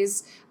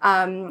cavities,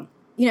 the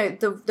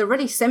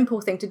really simple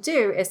thing to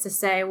do is to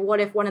say, what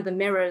if one of the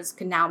mirrors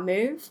can now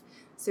move?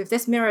 So if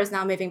this mirror is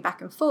now moving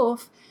back and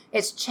forth,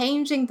 it's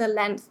changing the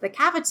length of the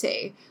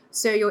cavity.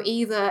 So you're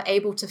either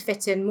able to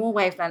fit in more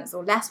wavelengths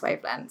or less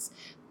wavelengths.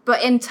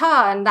 But in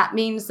turn, that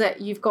means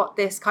that you've got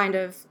this kind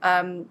of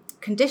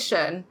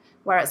condition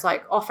where it's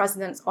like off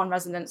resonance, on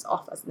resonance,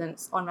 off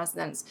resonance, on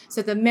resonance.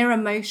 So the mirror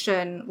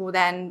motion will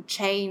then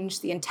change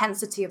the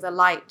intensity of the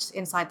light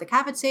inside the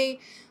cavity,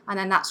 and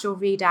then that's your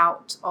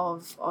readout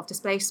of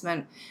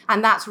displacement.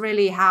 And that's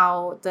really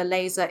how the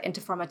Laser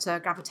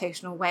Interferometer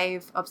Gravitational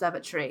Wave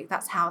Observatory,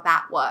 that's how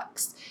that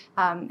works.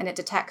 And it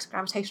detects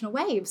gravitational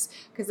waves,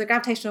 because the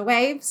gravitational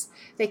waves,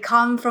 they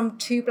come from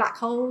two black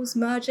holes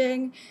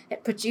merging.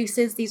 It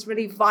produces these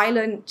really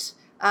violent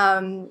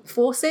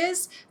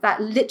forces that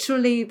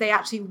literally, they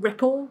actually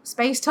ripple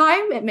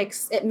space-time. It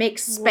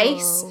makes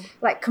space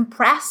like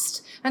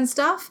compressed and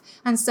stuff.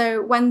 And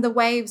so when the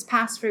waves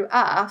pass through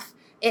Earth,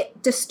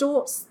 it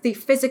distorts the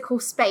physical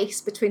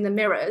space between the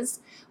mirrors,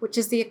 which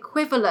is the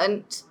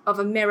equivalent of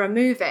a mirror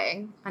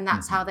moving, and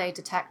that's how they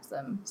detect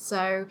them.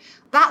 So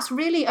that's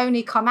really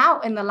only come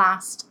out in the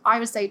last, I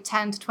would say,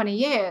 10 to 20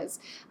 years.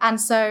 And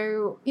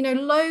so,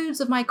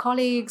 loads of my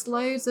colleagues,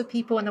 loads of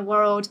people in the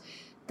world,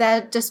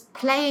 they're just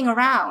playing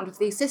around with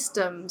these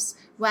systems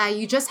where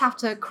you just have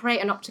to create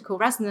an optical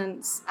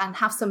resonance and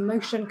have some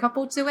motion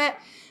coupled to it.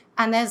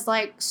 And there's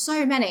like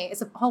so many,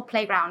 it's a whole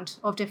playground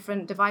of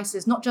different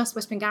devices, not just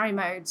Whispering Gary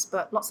modes,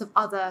 but lots of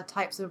other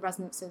types of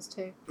resonances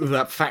too.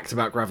 That fact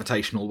about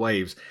gravitational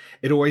waves,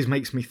 it always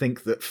makes me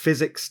think that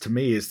physics to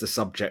me is the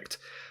subject.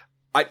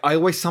 I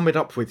always sum it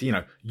up with,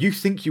 you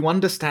think you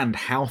understand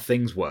how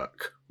things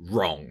work.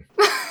 Wrong.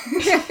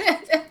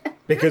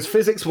 Because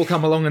physics will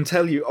come along and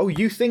tell you, oh,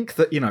 you think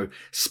that,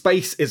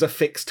 space is a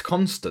fixed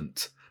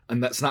constant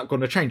and that's not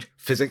going to change.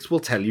 Physics will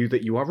tell you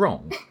that you are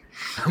wrong.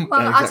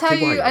 Well, I'll tell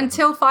you,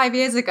 until 5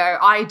 years ago,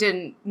 I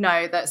didn't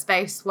know that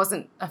space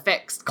wasn't a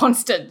fixed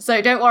constant.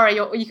 So don't worry,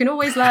 you can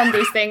always learn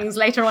these things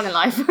later on in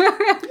life.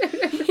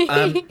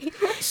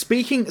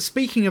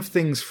 Speaking of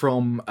things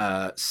from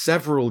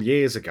several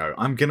years ago,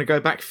 I'm going to go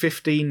back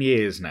 15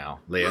 years now,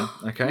 Leah.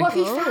 Okay, what have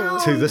you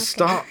found?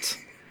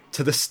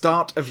 To the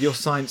start of your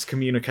science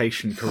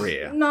communication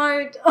career.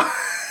 No,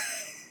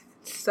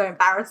 it's so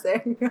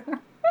embarrassing.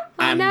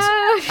 And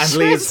no,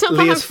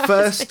 Leah's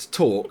first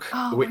talk,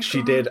 which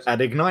she did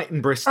at Ignite in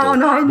Bristol. Oh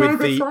no, I know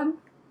this one.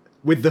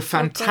 With the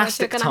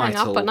fantastic title, hang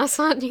up on us,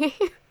 aren't you?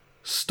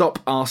 Stop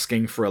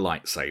Asking for a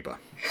Lightsaber.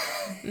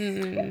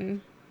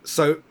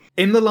 So,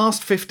 in the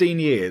last 15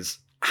 years,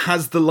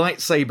 has the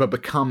lightsaber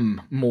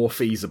become more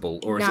feasible,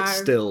 or is it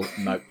still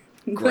no?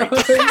 Great. No,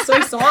 I'm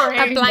so sorry.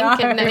 A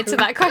blanket no to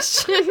that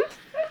question.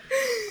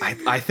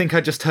 I think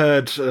I just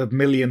heard a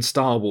million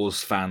Star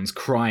Wars fans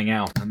crying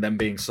out and then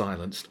being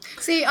silenced.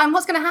 See,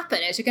 what's going to happen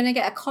is you're going to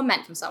get a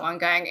comment from someone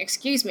going,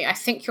 "Excuse me, I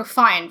think you're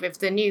fine with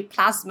the new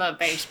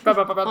plasma-based blah,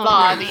 blah, blah, blah,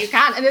 blah, that you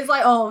can." And it's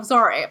like, oh,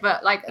 sorry.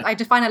 But, I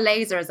define a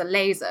laser as a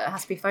laser. It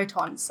has to be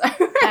photons. So.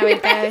 There we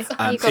go.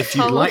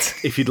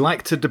 If you'd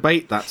like to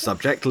debate that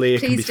subject,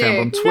 Leah can be Please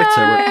found do. on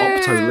Twitter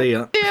at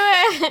OptoLeah. Do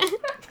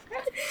it.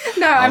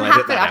 No, I'll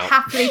edit that I'd out.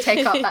 happily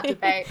take up that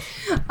debate.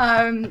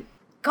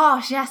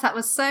 Gosh, yes, that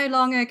was so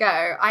long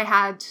ago. Did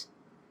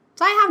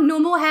I have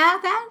normal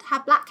hair then?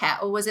 Have black hair?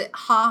 Or was it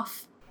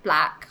half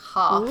black,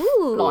 half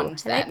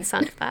blonde I like then? the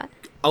sound of that.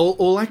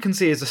 All I can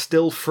see is a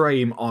still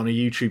frame on a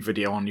YouTube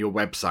video on your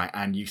website,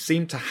 and you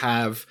seem to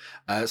have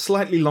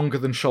slightly longer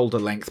than shoulder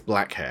length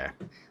black hair.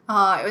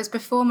 Oh, it was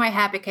before my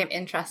hair became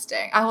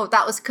interesting. Oh,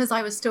 that was because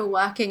I was still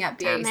working at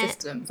BAE Damn it.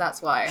 Systems.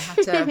 That's why I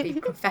had to be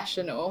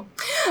professional.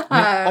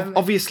 Now,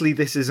 obviously,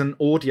 this is an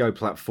audio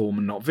platform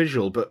and not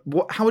visual, but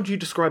how would you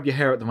describe your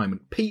hair at the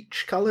moment?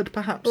 Peach coloured,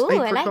 perhaps? Ooh,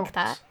 I Apricot? like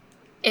that.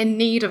 In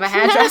need of a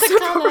hairdresser,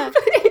 Colour.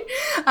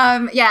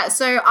 probably. Yeah,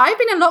 so I've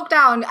been in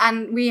lockdown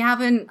and I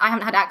haven't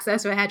had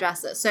access to a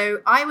hairdresser. So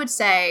I would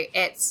say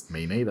it's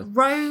Me neither.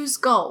 rose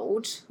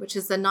gold, which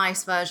is the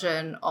nice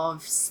version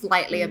of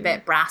slightly a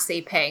bit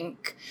brassy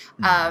pink,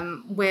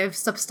 with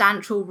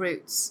substantial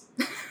roots.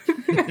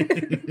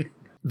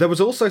 There was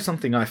also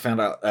something I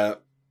found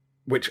out,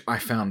 which I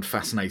found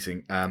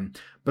fascinating,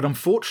 but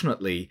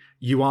unfortunately,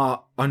 you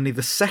are only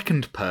the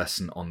second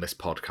person on this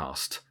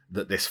podcast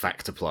that this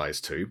fact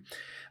applies to,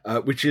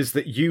 which is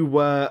that you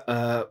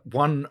were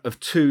one of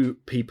two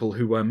people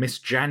who were Miss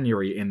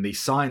January in the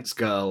Science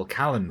Girl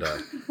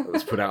calendar that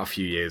was put out a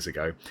few years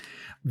ago.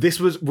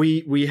 This was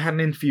we had an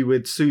interview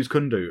with Suze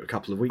Kundu a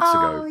couple of weeks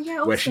ago,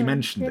 yeah, where she awesome.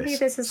 mentioned Maybe this.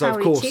 this is So how of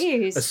we course,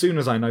 choose. as soon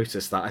as I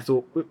noticed that, I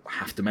thought, I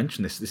have to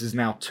mention this. This is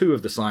now two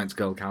of the Science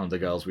Girl calendar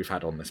girls we've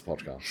had on this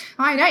podcast.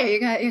 I know,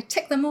 you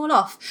tick them all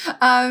off.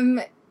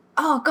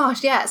 Oh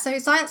gosh, yeah. So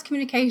science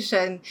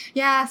communication.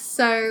 Yeah.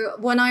 So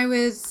when I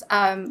was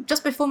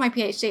just before my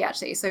PhD,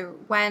 actually. So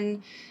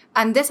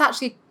and this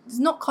actually is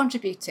not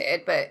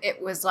contributed, but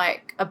it was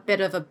like a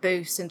bit of a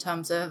boost in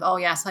terms of, oh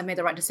yes, I made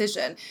the right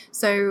decision.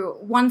 So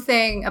one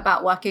thing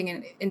about working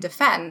in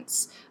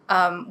defense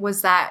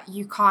was that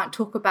you can't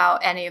talk about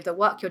any of the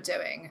work you're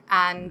doing.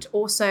 And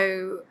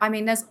also, I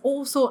mean, there's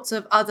all sorts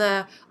of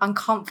other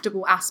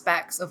uncomfortable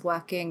aspects of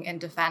working in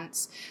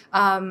defense.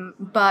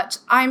 But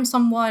I'm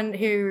someone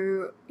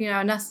who,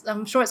 and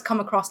I'm sure it's come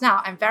across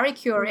now, I'm very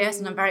curious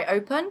and I'm very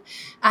open.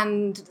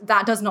 And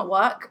that does not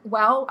work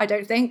well, I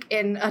don't think,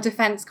 in a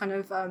defense kind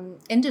of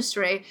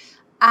industry.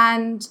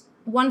 And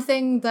one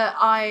thing that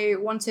I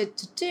wanted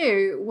to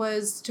do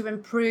was to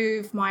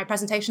improve my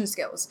presentation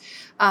skills.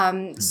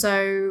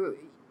 So,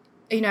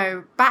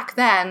 back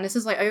then, this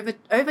is like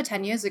over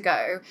 10 years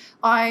ago,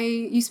 I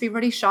used to be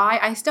really shy.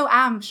 I still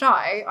am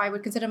shy. I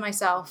would consider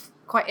myself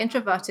quite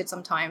introverted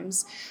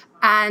sometimes.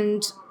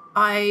 And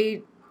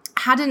I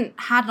hadn't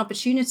had an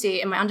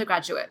opportunity in my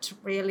undergraduate to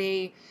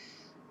really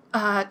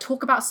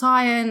talk about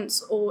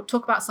science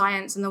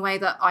in the way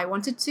that I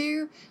wanted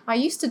to. I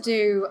used to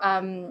do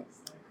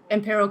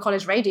Imperial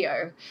College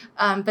radio,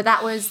 but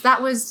that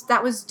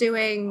was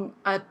doing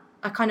a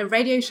kind of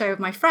radio show with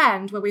my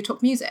friend where we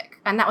talked music,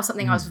 and that was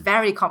something I was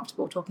very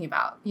comfortable talking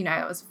about.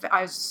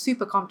 I was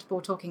super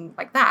comfortable talking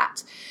like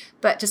that,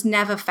 but just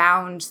never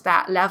found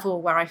that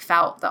level where I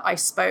felt that I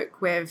spoke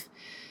with,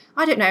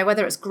 I don't know,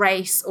 whether it's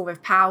grace or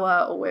with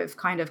power or with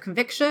kind of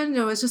conviction.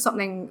 It was just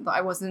something that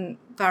I wasn't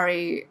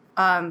very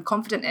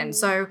confident in.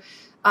 So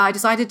I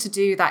decided to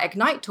do that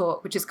Ignite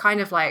talk, which is kind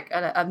of like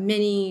a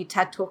mini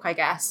TED talk, I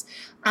guess.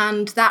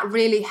 And that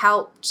really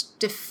helped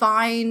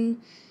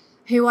define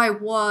who I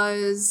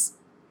was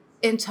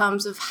in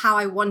terms of how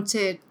I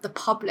wanted the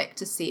public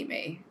to see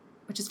me,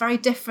 which is very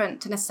different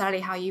to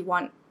necessarily how you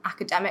want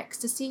academics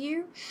to see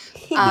you.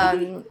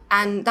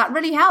 And that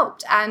really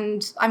helped.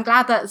 And I'm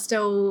glad that it's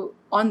still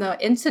on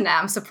the internet.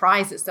 I'm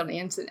surprised it's still on the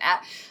internet.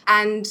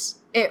 And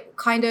it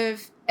kind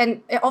of,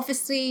 and it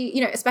obviously,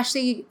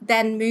 especially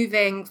then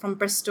moving from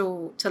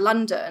Bristol to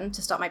London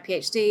to start my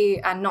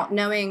PhD and not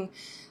knowing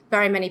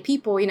very many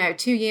people,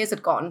 2 years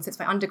had gone since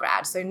my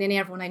undergrad. So nearly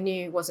everyone I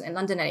knew wasn't in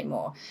London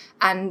anymore.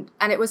 And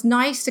it was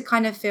nice to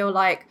kind of feel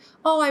like,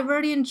 I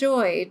really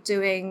enjoyed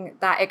doing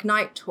that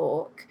Ignite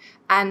talk.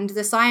 And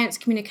the science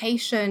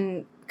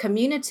communication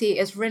community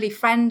is really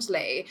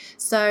friendly.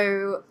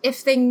 So if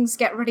things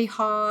get really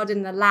hard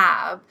in the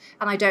lab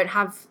and I don't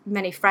have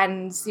many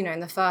friends, in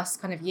the first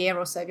kind of year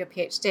or so of your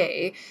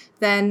PhD,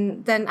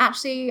 then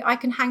actually I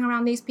can hang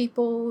around these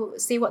people,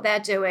 see what they're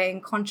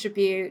doing,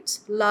 contribute,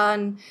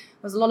 learn.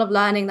 There was a lot of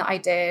learning that I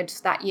did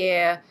that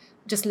year,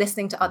 just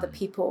listening to other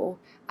people.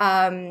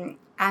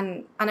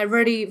 And I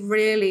really,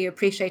 really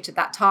appreciated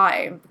that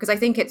time because I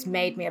think it's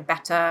made me a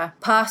better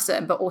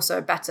person, but also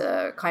a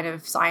better kind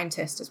of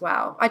scientist as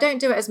well. I don't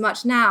do it as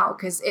much now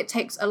because it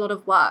takes a lot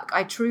of work.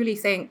 I truly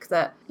think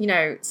that,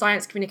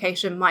 science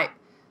communication might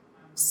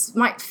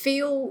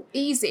feel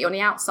easy on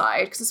the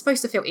outside because it's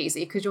supposed to feel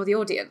easy because you're the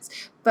audience.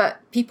 But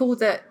people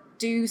that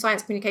do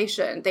science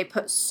communication, they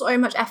put so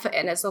much effort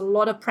in. There's a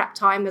lot of prep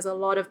time. There's a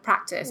lot of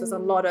practice. There's a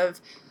lot of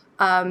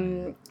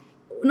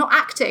not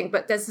acting,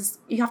 but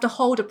you have to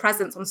hold a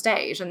presence on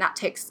stage, and that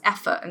takes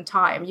effort and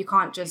time. You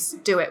can't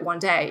just do it one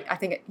day. I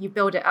think you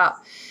build it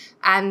up.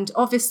 And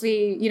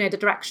obviously, the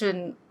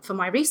direction for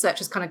my research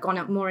has kind of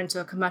gone more into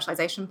a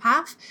commercialization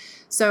path.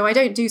 So I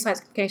don't do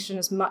science communication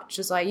as much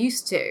as I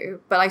used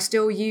to, but I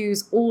still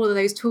use all of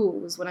those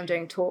tools when I'm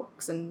doing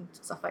talks and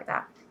stuff like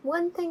that.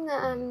 One thing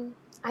that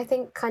I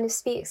think kind of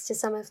speaks to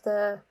some of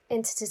the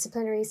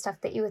interdisciplinary stuff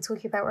that you were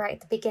talking about right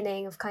at the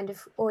beginning of kind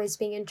of always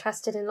being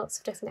interested in lots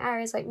of different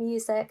areas like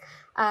music.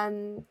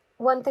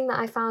 One thing that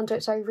I found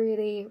which I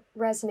really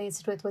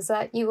resonated with was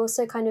that you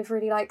also kind of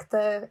really like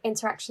the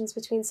interactions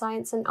between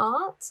science and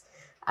art.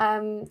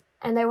 And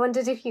I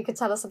wondered if you could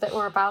tell us a bit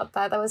more about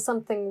that. There was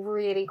something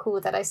really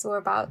cool that I saw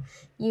about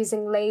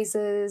using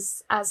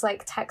lasers as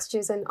like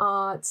textures in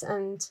art,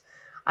 and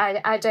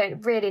I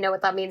don't really know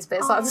what that means, but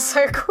it sounds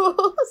so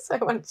cool. So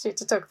I wanted you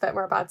to talk a bit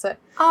more about it.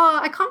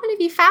 I can't believe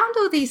you found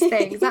all these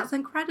things. That's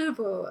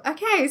incredible.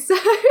 Okay, so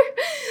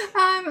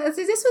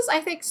this was,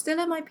 I think, still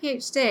in my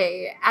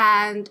PhD,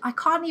 and I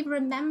can't even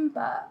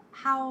remember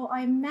how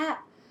I met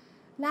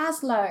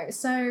Laszlo.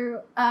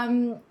 So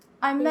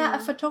I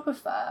met a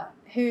photographer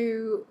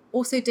who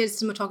also did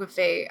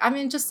cinematography. I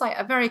mean, just like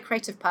a very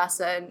creative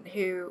person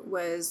who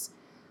was,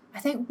 I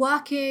think,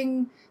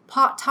 working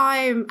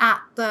part-time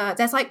at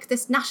there's like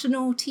this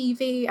national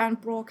TV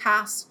and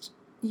broadcast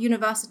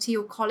university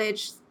or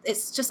college.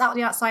 It's just out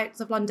the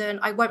outsides of London.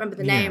 I won't remember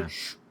the name,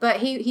 but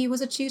he was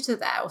a tutor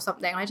there or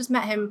something. I just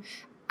met him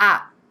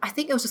at, I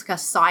think it was just like a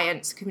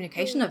science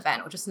communication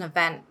event or just an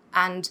event.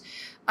 And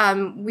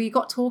we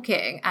got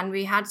talking and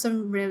we had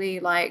some really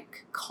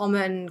like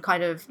common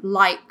kind of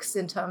likes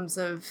in terms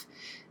of,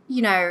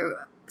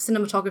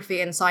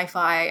 cinematography and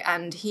sci-fi,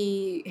 and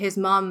his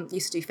mum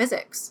used to do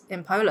physics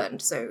in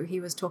Poland, so he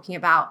was talking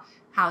about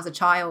how as a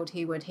child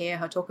he would hear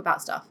her talk about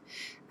stuff,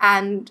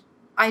 and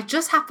I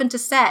just happened to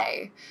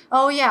say,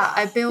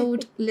 I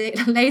build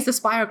laser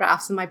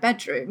spirographs in my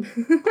bedroom.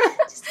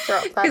 Just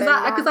drop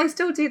that because I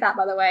still do that,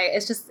 by the way.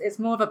 It's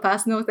more of a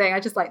personal thing. I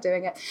just like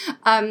doing it.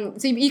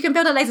 So you can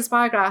build a laser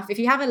spirograph if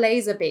you have a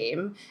laser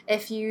beam.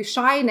 If you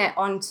shine it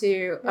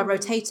onto a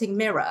rotating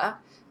mirror,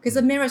 because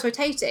the mirror is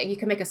rotating, you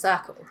can make a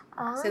circle.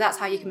 So that's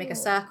how you can make a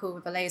circle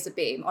with a laser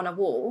beam on a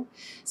wall.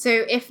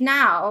 So if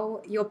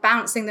now you're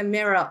bouncing the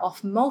mirror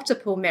off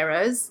multiple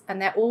mirrors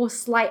and they're all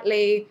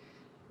slightly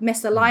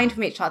misaligned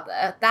from each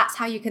other, that's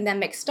how you can then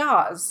make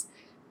stars.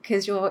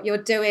 Because you're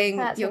doing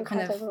that's your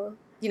incredible. kind of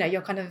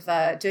you're kind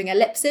of doing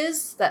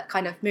ellipses that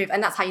kind of move,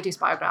 and that's how you do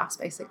spirographs,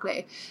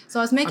 basically. So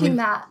I was making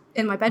that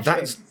in my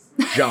bedroom.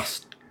 That's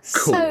just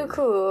cool. So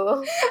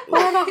cool.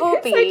 What a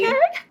hobby. Okay.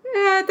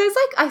 Yeah, there's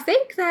I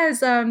think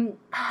there's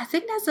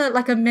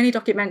a mini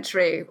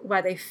documentary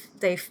where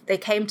they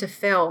came to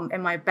film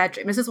in my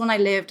bedroom. This is when I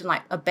lived in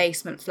like a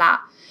basement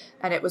flat,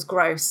 and it was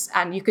gross,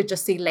 and you could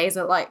just see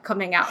laser light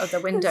coming out of the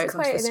windows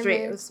onto the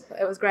street.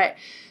 It was great.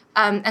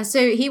 And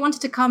so he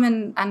wanted to come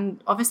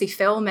and obviously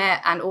film it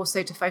and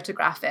also to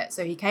photograph it.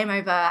 So he came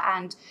over,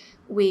 and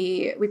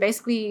we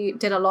basically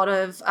did a lot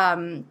of,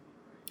 I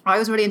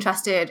was really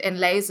interested in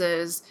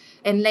lasers,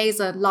 in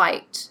laser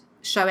light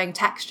showing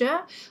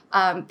texture,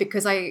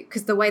 because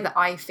the way that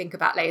I think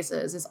about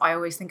lasers is I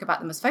always think about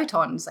them as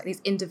photons, like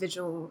these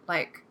individual,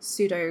 like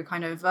pseudo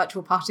kind of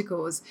virtual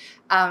particles,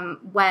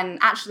 when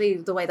actually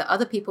the way that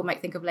other people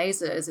might think of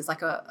lasers is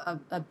like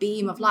a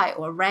beam of light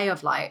or a ray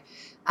of light.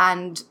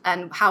 And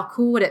how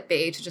cool would it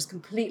be to just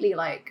completely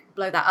like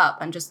blow that up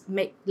and just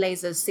make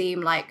lasers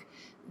seem like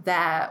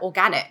they're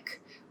organic,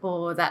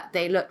 or that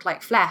they look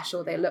like flesh,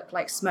 or they look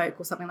like smoke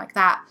or something like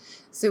that.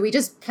 So we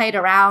just played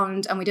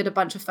around, and we did a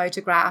bunch of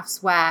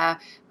photographs where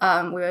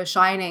we were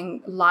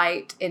shining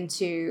light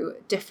into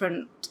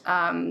different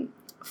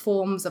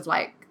forms of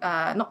like,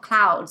 not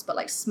clouds, but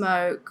like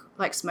smoke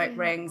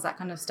rings, that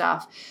kind of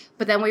stuff.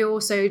 But then we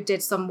also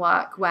did some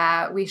work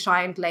where we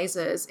shined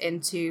lasers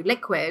into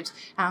liquid,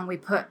 and we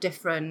put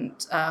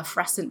different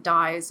fluorescent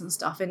dyes and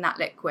stuff in that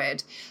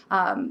liquid,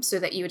 so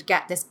that you would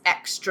get this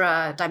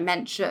extra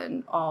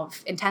dimension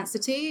of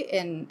intensity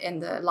in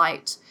the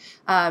light.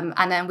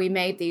 And then we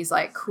made these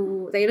like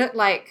cool, they look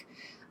like,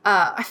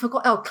 I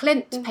forgot,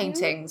 Klimt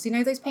paintings. You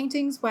know those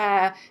paintings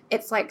where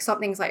it's like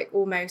something's like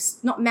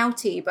almost not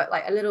melty, but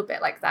like a little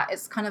bit like that.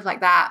 It's kind of like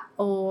that,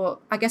 or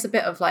I guess a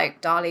bit of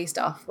like Dali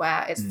stuff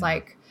where it's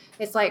like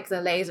the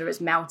laser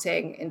is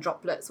melting in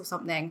droplets or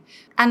something.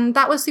 And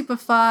that was super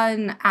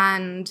fun.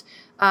 And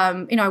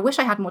I wish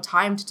I had more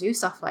time to do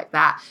stuff like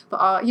that.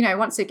 But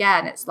once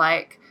again, it's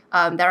like,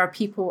 there are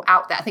people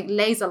out there. I think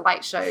laser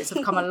light shows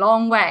have come a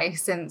long way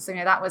since,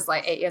 that was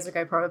like 8 years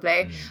ago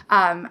probably.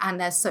 And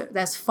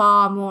there's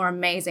far more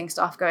amazing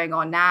stuff going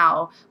on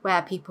now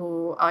where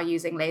people are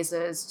using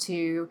lasers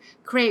to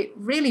create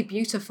really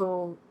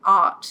beautiful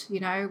art,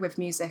 with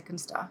music and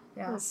stuff.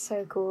 Yeah. That's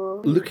so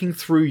cool. Looking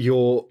through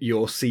your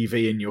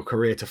CV and your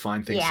career to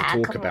find things to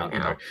talk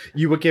about,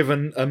 you were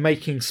given a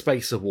Making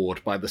Space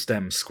Award by the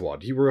STEM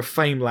Squad. You were a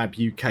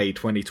FameLab UK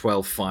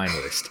 2012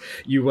 finalist.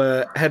 You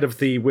were head of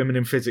the Women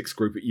in Physics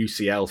group at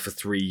UCL for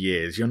 3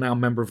 years. You're now a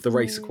member of the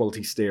Race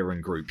Equality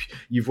Steering Group.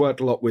 You've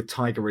worked a lot with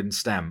Tiger in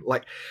STEM.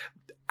 Like,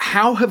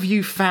 how have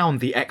you found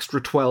the extra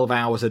 12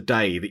 hours a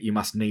day that you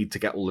must need to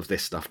get all of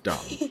this stuff done?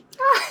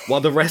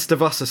 While the rest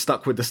of us are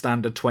stuck with the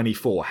standard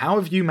 24, how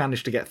have you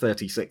managed to get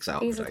 36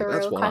 out? These are the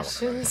real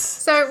questions.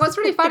 So what's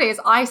really funny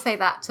is I say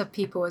that to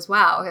people as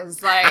well,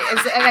 because like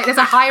there's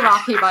a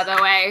hierarchy, by the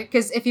way,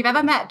 because if you've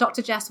ever met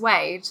Dr. Jess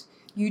Wade,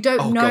 you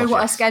don't know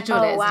what her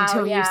schedule is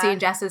until you've seen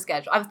Jess's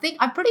schedule.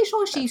 I'm pretty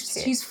sure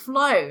she's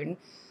flown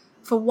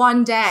for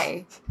one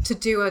day to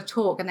do a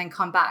talk and then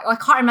come back. I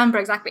can't remember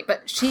exactly,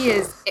 but she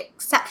is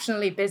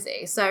exceptionally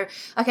busy. So,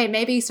 okay,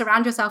 maybe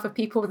surround yourself with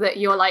people that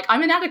you're like,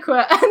 I'm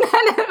inadequate. And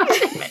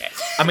then,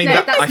 I mean,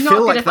 I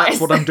feel like that's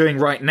what I'm doing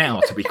right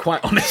now, to be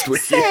quite honest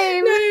with you.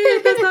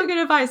 No, that's not good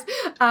advice.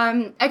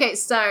 Okay,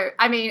 so,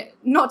 I mean,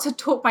 not to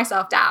talk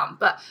myself down,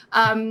 but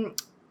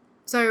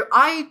so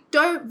I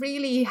don't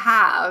really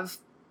have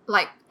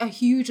like a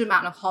huge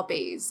amount of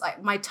hobbies.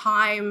 Like my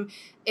time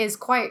is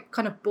quite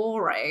kind of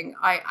boring.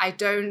 I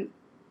don't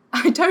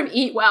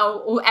eat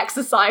well or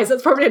exercise.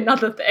 That's probably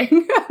another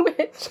thing,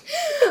 which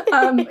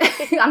I'm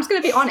just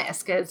going to be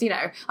honest, because,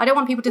 I don't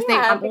want people to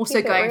think I'm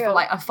also going for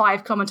like a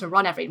 5 kilometer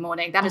run every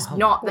morning. That is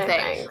not the thing.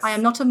 Thanks. I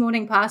am not a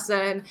morning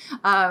person.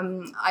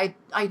 I'm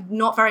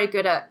not very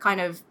good at kind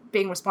of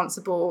being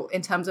responsible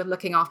in terms of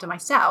looking after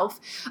myself.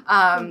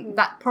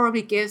 That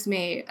probably gives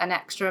me an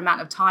extra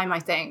amount of time, I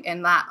think,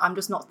 in that I'm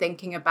just not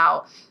thinking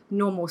about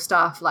normal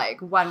stuff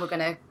like when we're going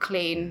to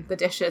clean the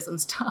dishes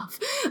and stuff.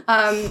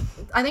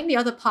 I think the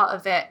other part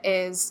of it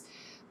is,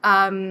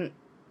 I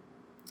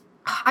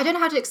don't know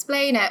how to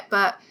explain it,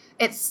 but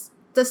it's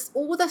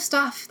all the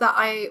stuff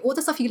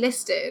you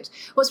listed.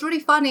 What's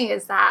really funny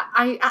is that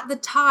at the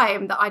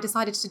time that I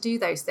decided to do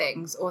those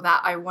things, or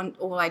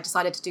I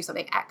decided to do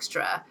something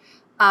extra,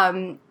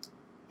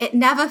 it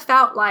never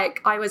felt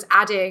like I was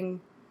adding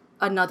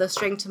another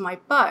string to my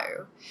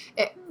bow.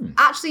 It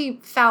actually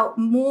felt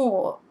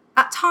more,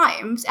 at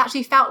times, it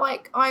actually felt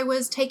like I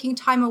was taking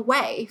time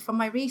away from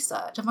my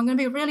research, if I'm going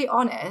to be really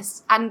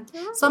honest. And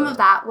some of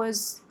that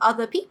was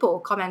other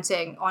people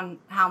commenting on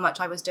how much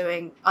I was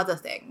doing other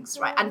things,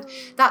 right? And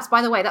that's,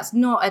 by the way, that's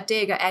not a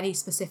dig at any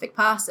specific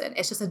person.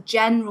 It's just a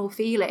general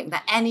feeling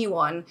that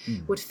anyone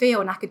would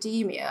feel in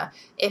academia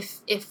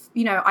if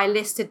I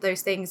listed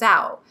those things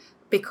out.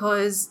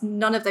 Because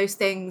none of those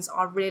things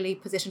are really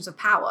positions of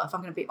power, if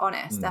I'm going to be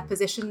honest. They're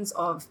positions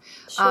of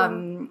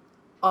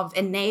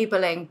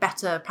enabling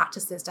better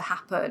practices to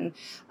happen.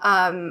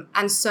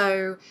 And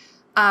so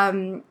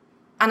And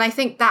I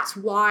think that's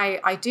why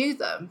I do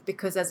them,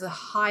 because there's a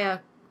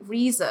higher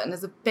reason,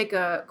 there's a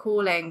bigger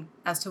calling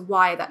as to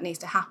why that needs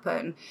to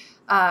happen,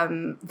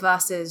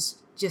 versus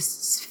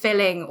just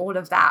filling all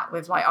of that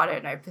with like, I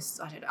don't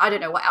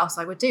know what else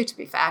I would do, to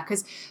be fair.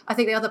 Because I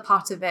think the other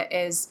part of it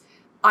is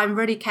I'm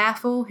really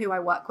careful who I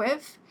work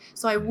with.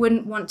 So I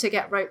wouldn't want to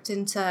get roped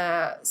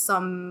into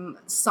some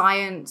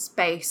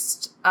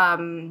science-based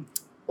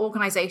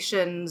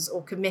organizations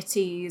or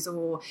committees,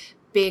 or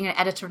being an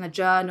editor in a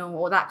journal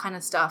or that kind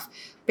of stuff,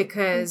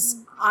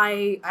 because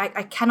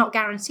I cannot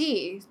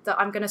guarantee that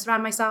I'm going to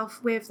surround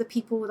myself with the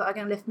people that are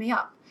going to lift me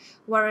up.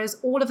 Whereas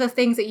all of the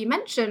things that you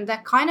mentioned,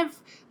 they're kind of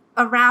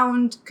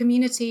around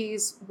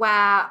communities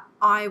where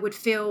I would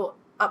feel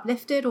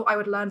uplifted, or I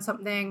would learn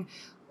something,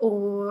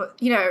 or,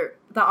 you know,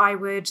 that I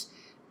would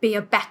be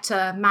a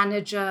better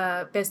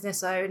manager,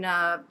 business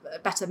owner, a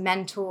better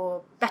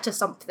mentor, better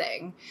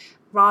something,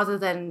 rather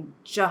than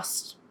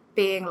just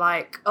being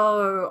like,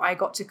 oh, I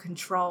got to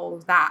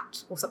control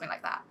that or something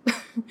like that.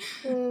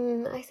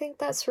 I think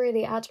that's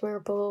really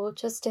admirable,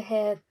 just to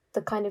hear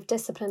the kind of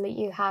discipline that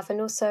you have.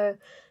 And also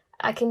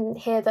I can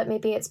hear that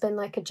maybe it's been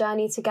like a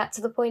journey to get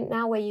to the point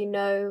now where you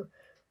know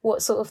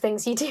what sort of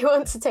things you do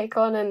want to take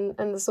on, and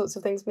the sorts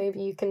of things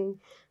maybe you can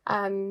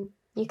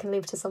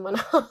leave to someone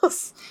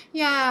else.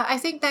 Yeah, I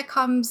think there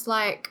comes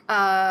like,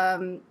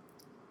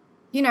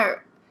 you know,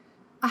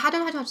 I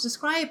don't know how to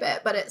describe it,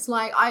 but it's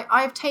like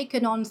I've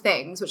taken on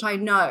things which I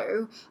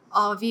know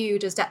are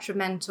viewed as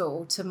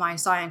detrimental to my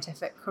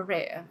scientific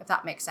career, if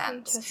that makes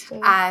sense.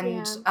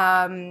 And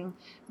and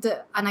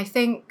I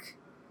think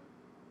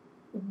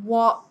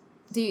what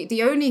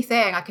the only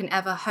thing I can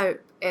ever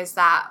hope is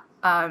that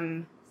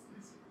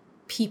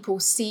people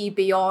see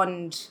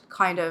beyond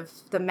kind of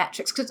the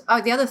metrics. Because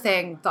the other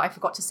thing that I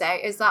forgot to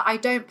say is that I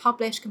don't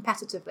publish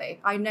competitively.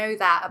 I know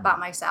that about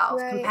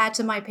myself. Right. Compared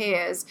to my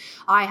peers,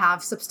 I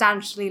have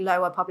substantially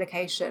lower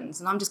publications,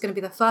 and I'm just going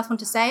to be the first one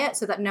to say it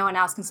so that no one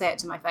else can say it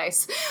to my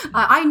face.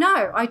 I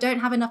know I don't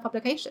have enough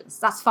publications.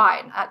 That's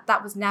fine.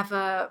 That was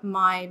never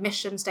my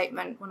mission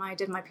statement when I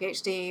did my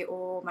PhD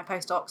or my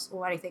postdocs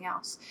or anything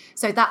else.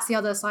 So that's the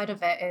other side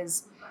of it,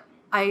 is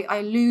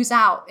I lose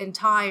out in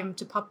time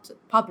to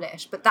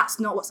publish, but that's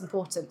not what's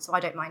important, so I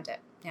don't mind it.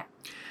 Yeah.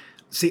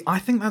 See, I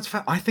think that's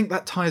I think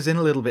that ties in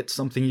a little bit to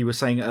something you were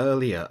saying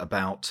earlier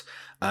about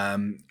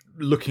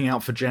looking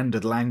out for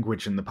gendered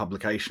language in the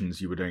publications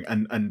you were doing,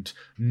 and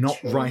not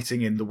True.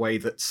 Writing in the way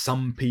that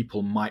some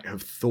people might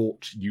have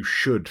thought you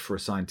should for a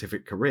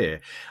scientific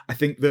career. I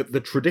think that the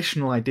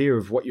traditional idea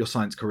of what your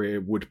science career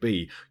would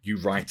be, you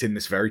write in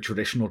this very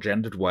traditional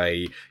gendered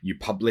way, you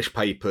publish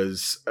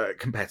papers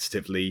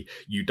competitively,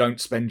 you don't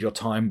spend your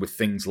time with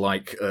things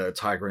like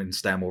Tiger in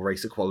STEM or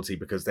race equality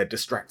because they're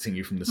distracting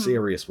you from the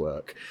serious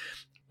work.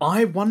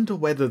 I wonder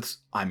whether,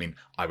 I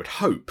would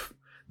hope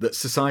that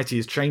society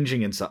is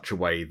changing in such a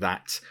way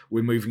that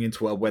we're moving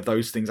into a world where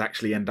those things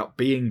actually end up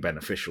being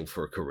beneficial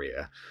for a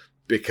career,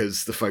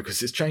 because the focus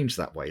has changed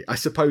that way. I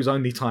suppose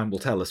only time will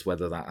tell us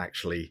whether that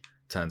actually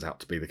turns out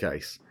to be the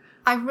case.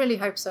 I really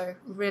hope so.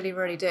 Really,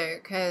 really do.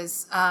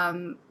 Because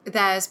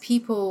there's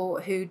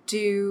people who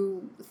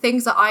do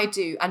things that I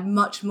do and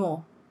much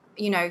more.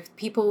 You know,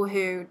 people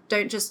who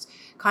don't just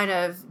kind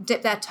of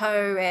dip their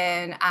toe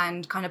in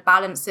and kind of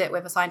balance it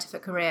with a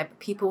scientific career, but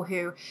people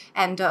who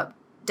end up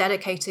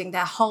dedicating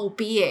their whole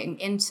being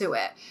into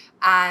it,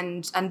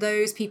 and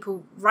those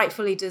people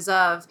rightfully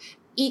deserve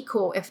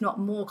equal, if not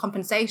more,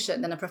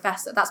 compensation than a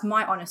professor. That's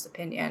my honest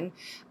opinion.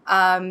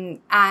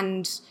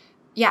 And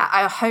yeah,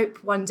 I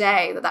hope one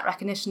day that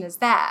recognition is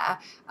there,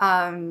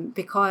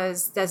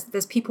 because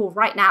there's people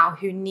right now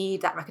who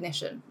need that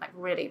recognition, like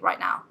really right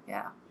now.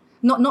 Yeah.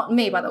 Not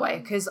me, by the way,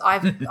 because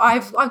I've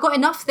got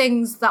enough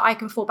things that I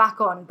can fall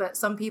back on. But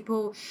some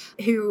people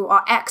who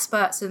are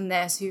experts in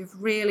this, who've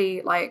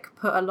really like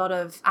put a lot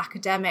of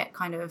academic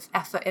kind of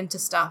effort into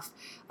stuff,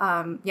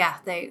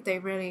 they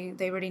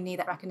really need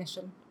that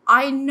recognition.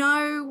 I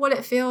know what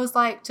it feels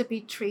like to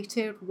be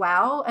treated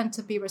well and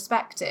to be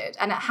respected,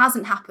 and it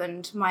hasn't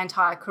happened my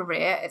entire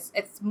career.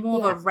 It's more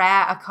of a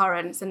rare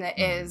occurrence than it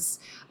is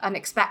an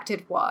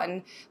expected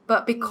one.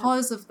 But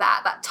because of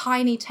that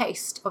tiny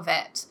taste of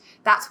it,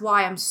 that's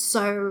why I'm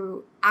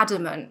so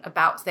adamant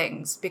about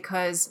things,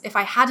 because if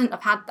I hadn't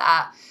have had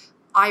that,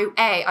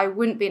 I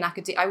wouldn't be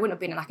I wouldn't have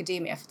been in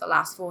academia for the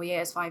last 5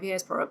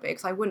 years probably,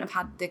 because I wouldn't have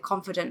had the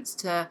confidence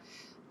to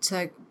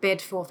bid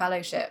for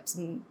fellowships,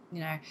 and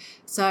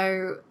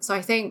so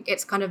I think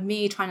it's kind of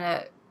me trying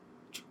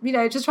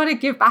to just trying to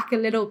give back a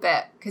little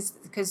bit,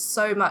 because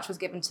so much was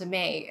given to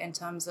me in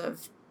terms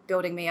of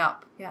building me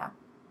up.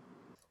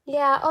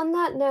 Yeah, on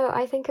that note,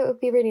 I think it would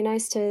be really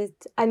nice to,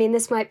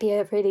 this might be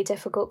a really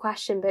difficult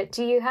question, but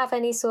do you have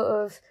any sort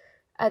of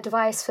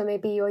advice for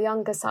maybe your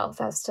younger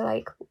self as to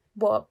like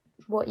what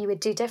you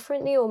would do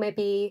differently, or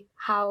maybe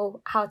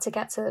how to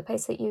get to the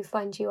place that you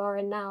find you are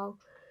in now?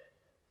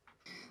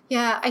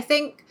 Yeah, I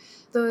think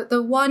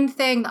the one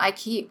thing that I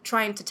keep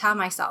trying to tell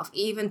myself,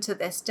 even to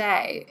this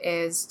day,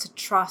 is to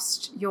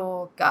trust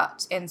your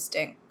gut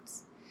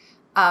instincts.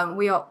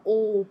 We are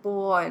all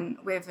born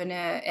with an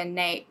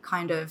innate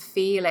kind of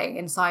feeling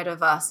inside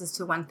of us as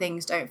to when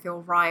things don't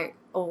feel right,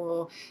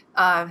 or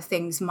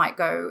things might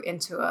go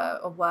into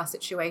a worse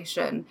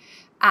situation.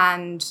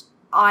 And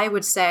I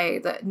would say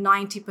that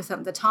 90%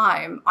 of the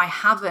time, I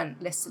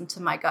haven't listened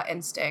to my gut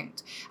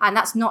instinct. And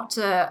that's not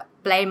to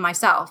blame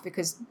myself,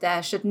 because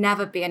there should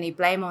never be any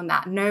blame on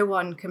that. No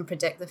one can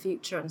predict the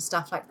future and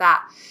stuff like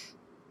that.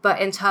 But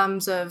in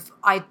terms of,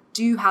 I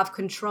do have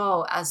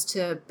control as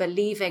to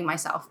believing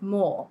myself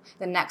more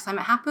the next time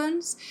it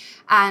happens.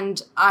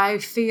 And I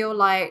feel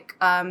like,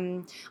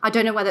 I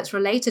don't know whether it's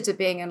related to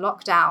being in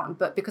lockdown,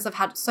 but because I've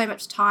had so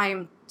much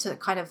time to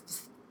kind of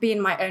be in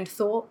my own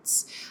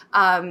thoughts,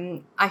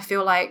 I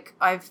feel like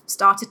I've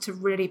started to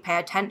really pay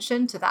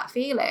attention to that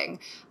feeling.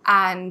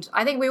 And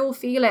I think we all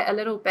feel it a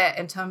little bit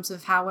in terms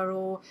of how we're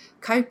all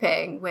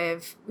coping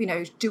with,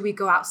 do we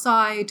go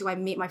outside? Do I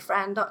meet my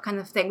friend? That kind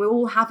of thing. We're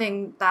all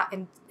having that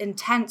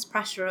intense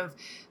pressure of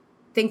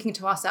thinking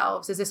to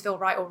ourselves, does this feel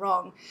right or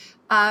wrong?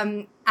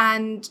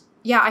 And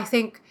yeah, I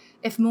think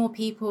if more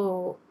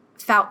people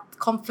felt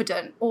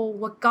confident or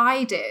were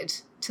guided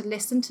to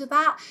listen to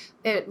that,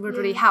 it would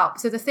really help.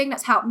 So the thing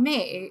that's helped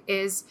me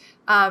is,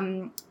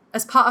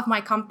 as part of my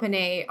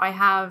company, I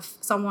have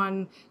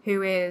someone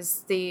who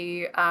is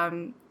the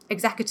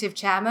executive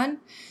chairman.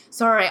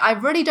 Sorry, I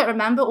really don't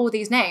remember all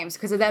these names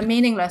because they're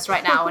meaningless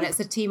right now, and it's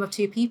a team of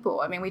 2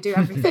 people. I mean, we do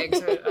everything,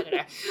 so I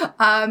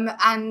don't know.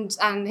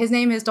 And his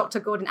name is Dr.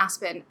 Gordon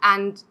Aspin,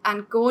 and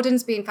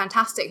Gordon's been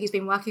fantastic. He's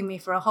been working with me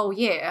for a whole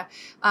year.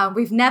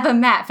 We've never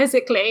met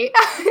physically.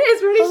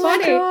 It's really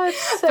funny, God,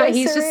 so but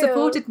he's just surreal.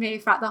 supported me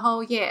throughout the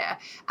whole year.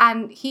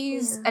 And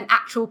he's an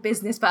actual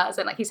business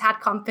person. Like, he's had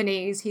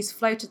companies, he's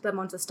floated them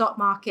onto the stock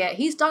market,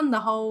 he's done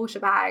the whole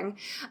shebang.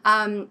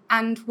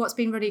 And what's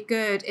been really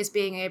good is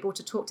being able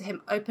to talk to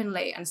him openly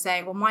and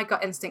saying, well, my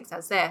gut instinct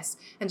says this,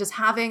 and just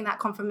having that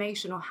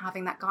confirmation or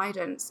having that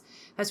guidance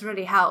has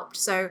really helped.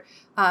 So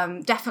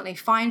definitely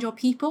find your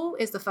people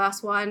is the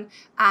first one,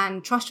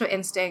 and trust your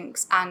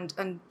instincts, and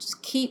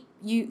just keep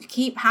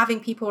having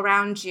people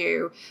around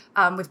you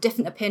with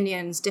different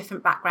opinions,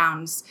 different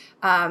backgrounds,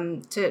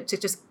 to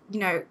just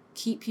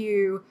keep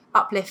you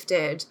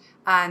uplifted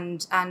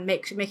and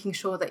making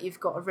sure that you've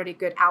got a really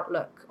good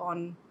outlook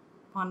on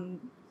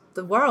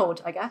the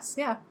world, I guess.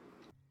 Yeah.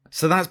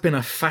 So that's been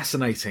a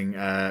fascinating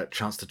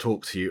chance to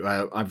talk to you.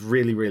 I've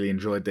really, really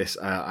enjoyed this.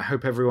 I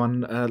hope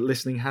everyone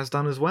listening has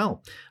done as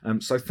well.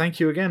 So thank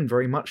you again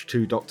very much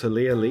to Dr.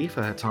 Leah Lee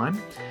for her time.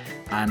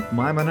 And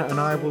Maimona and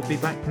I will be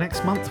back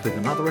next month with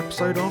another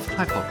episode of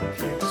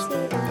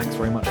Hypotheses. Thanks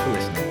very much for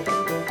listening.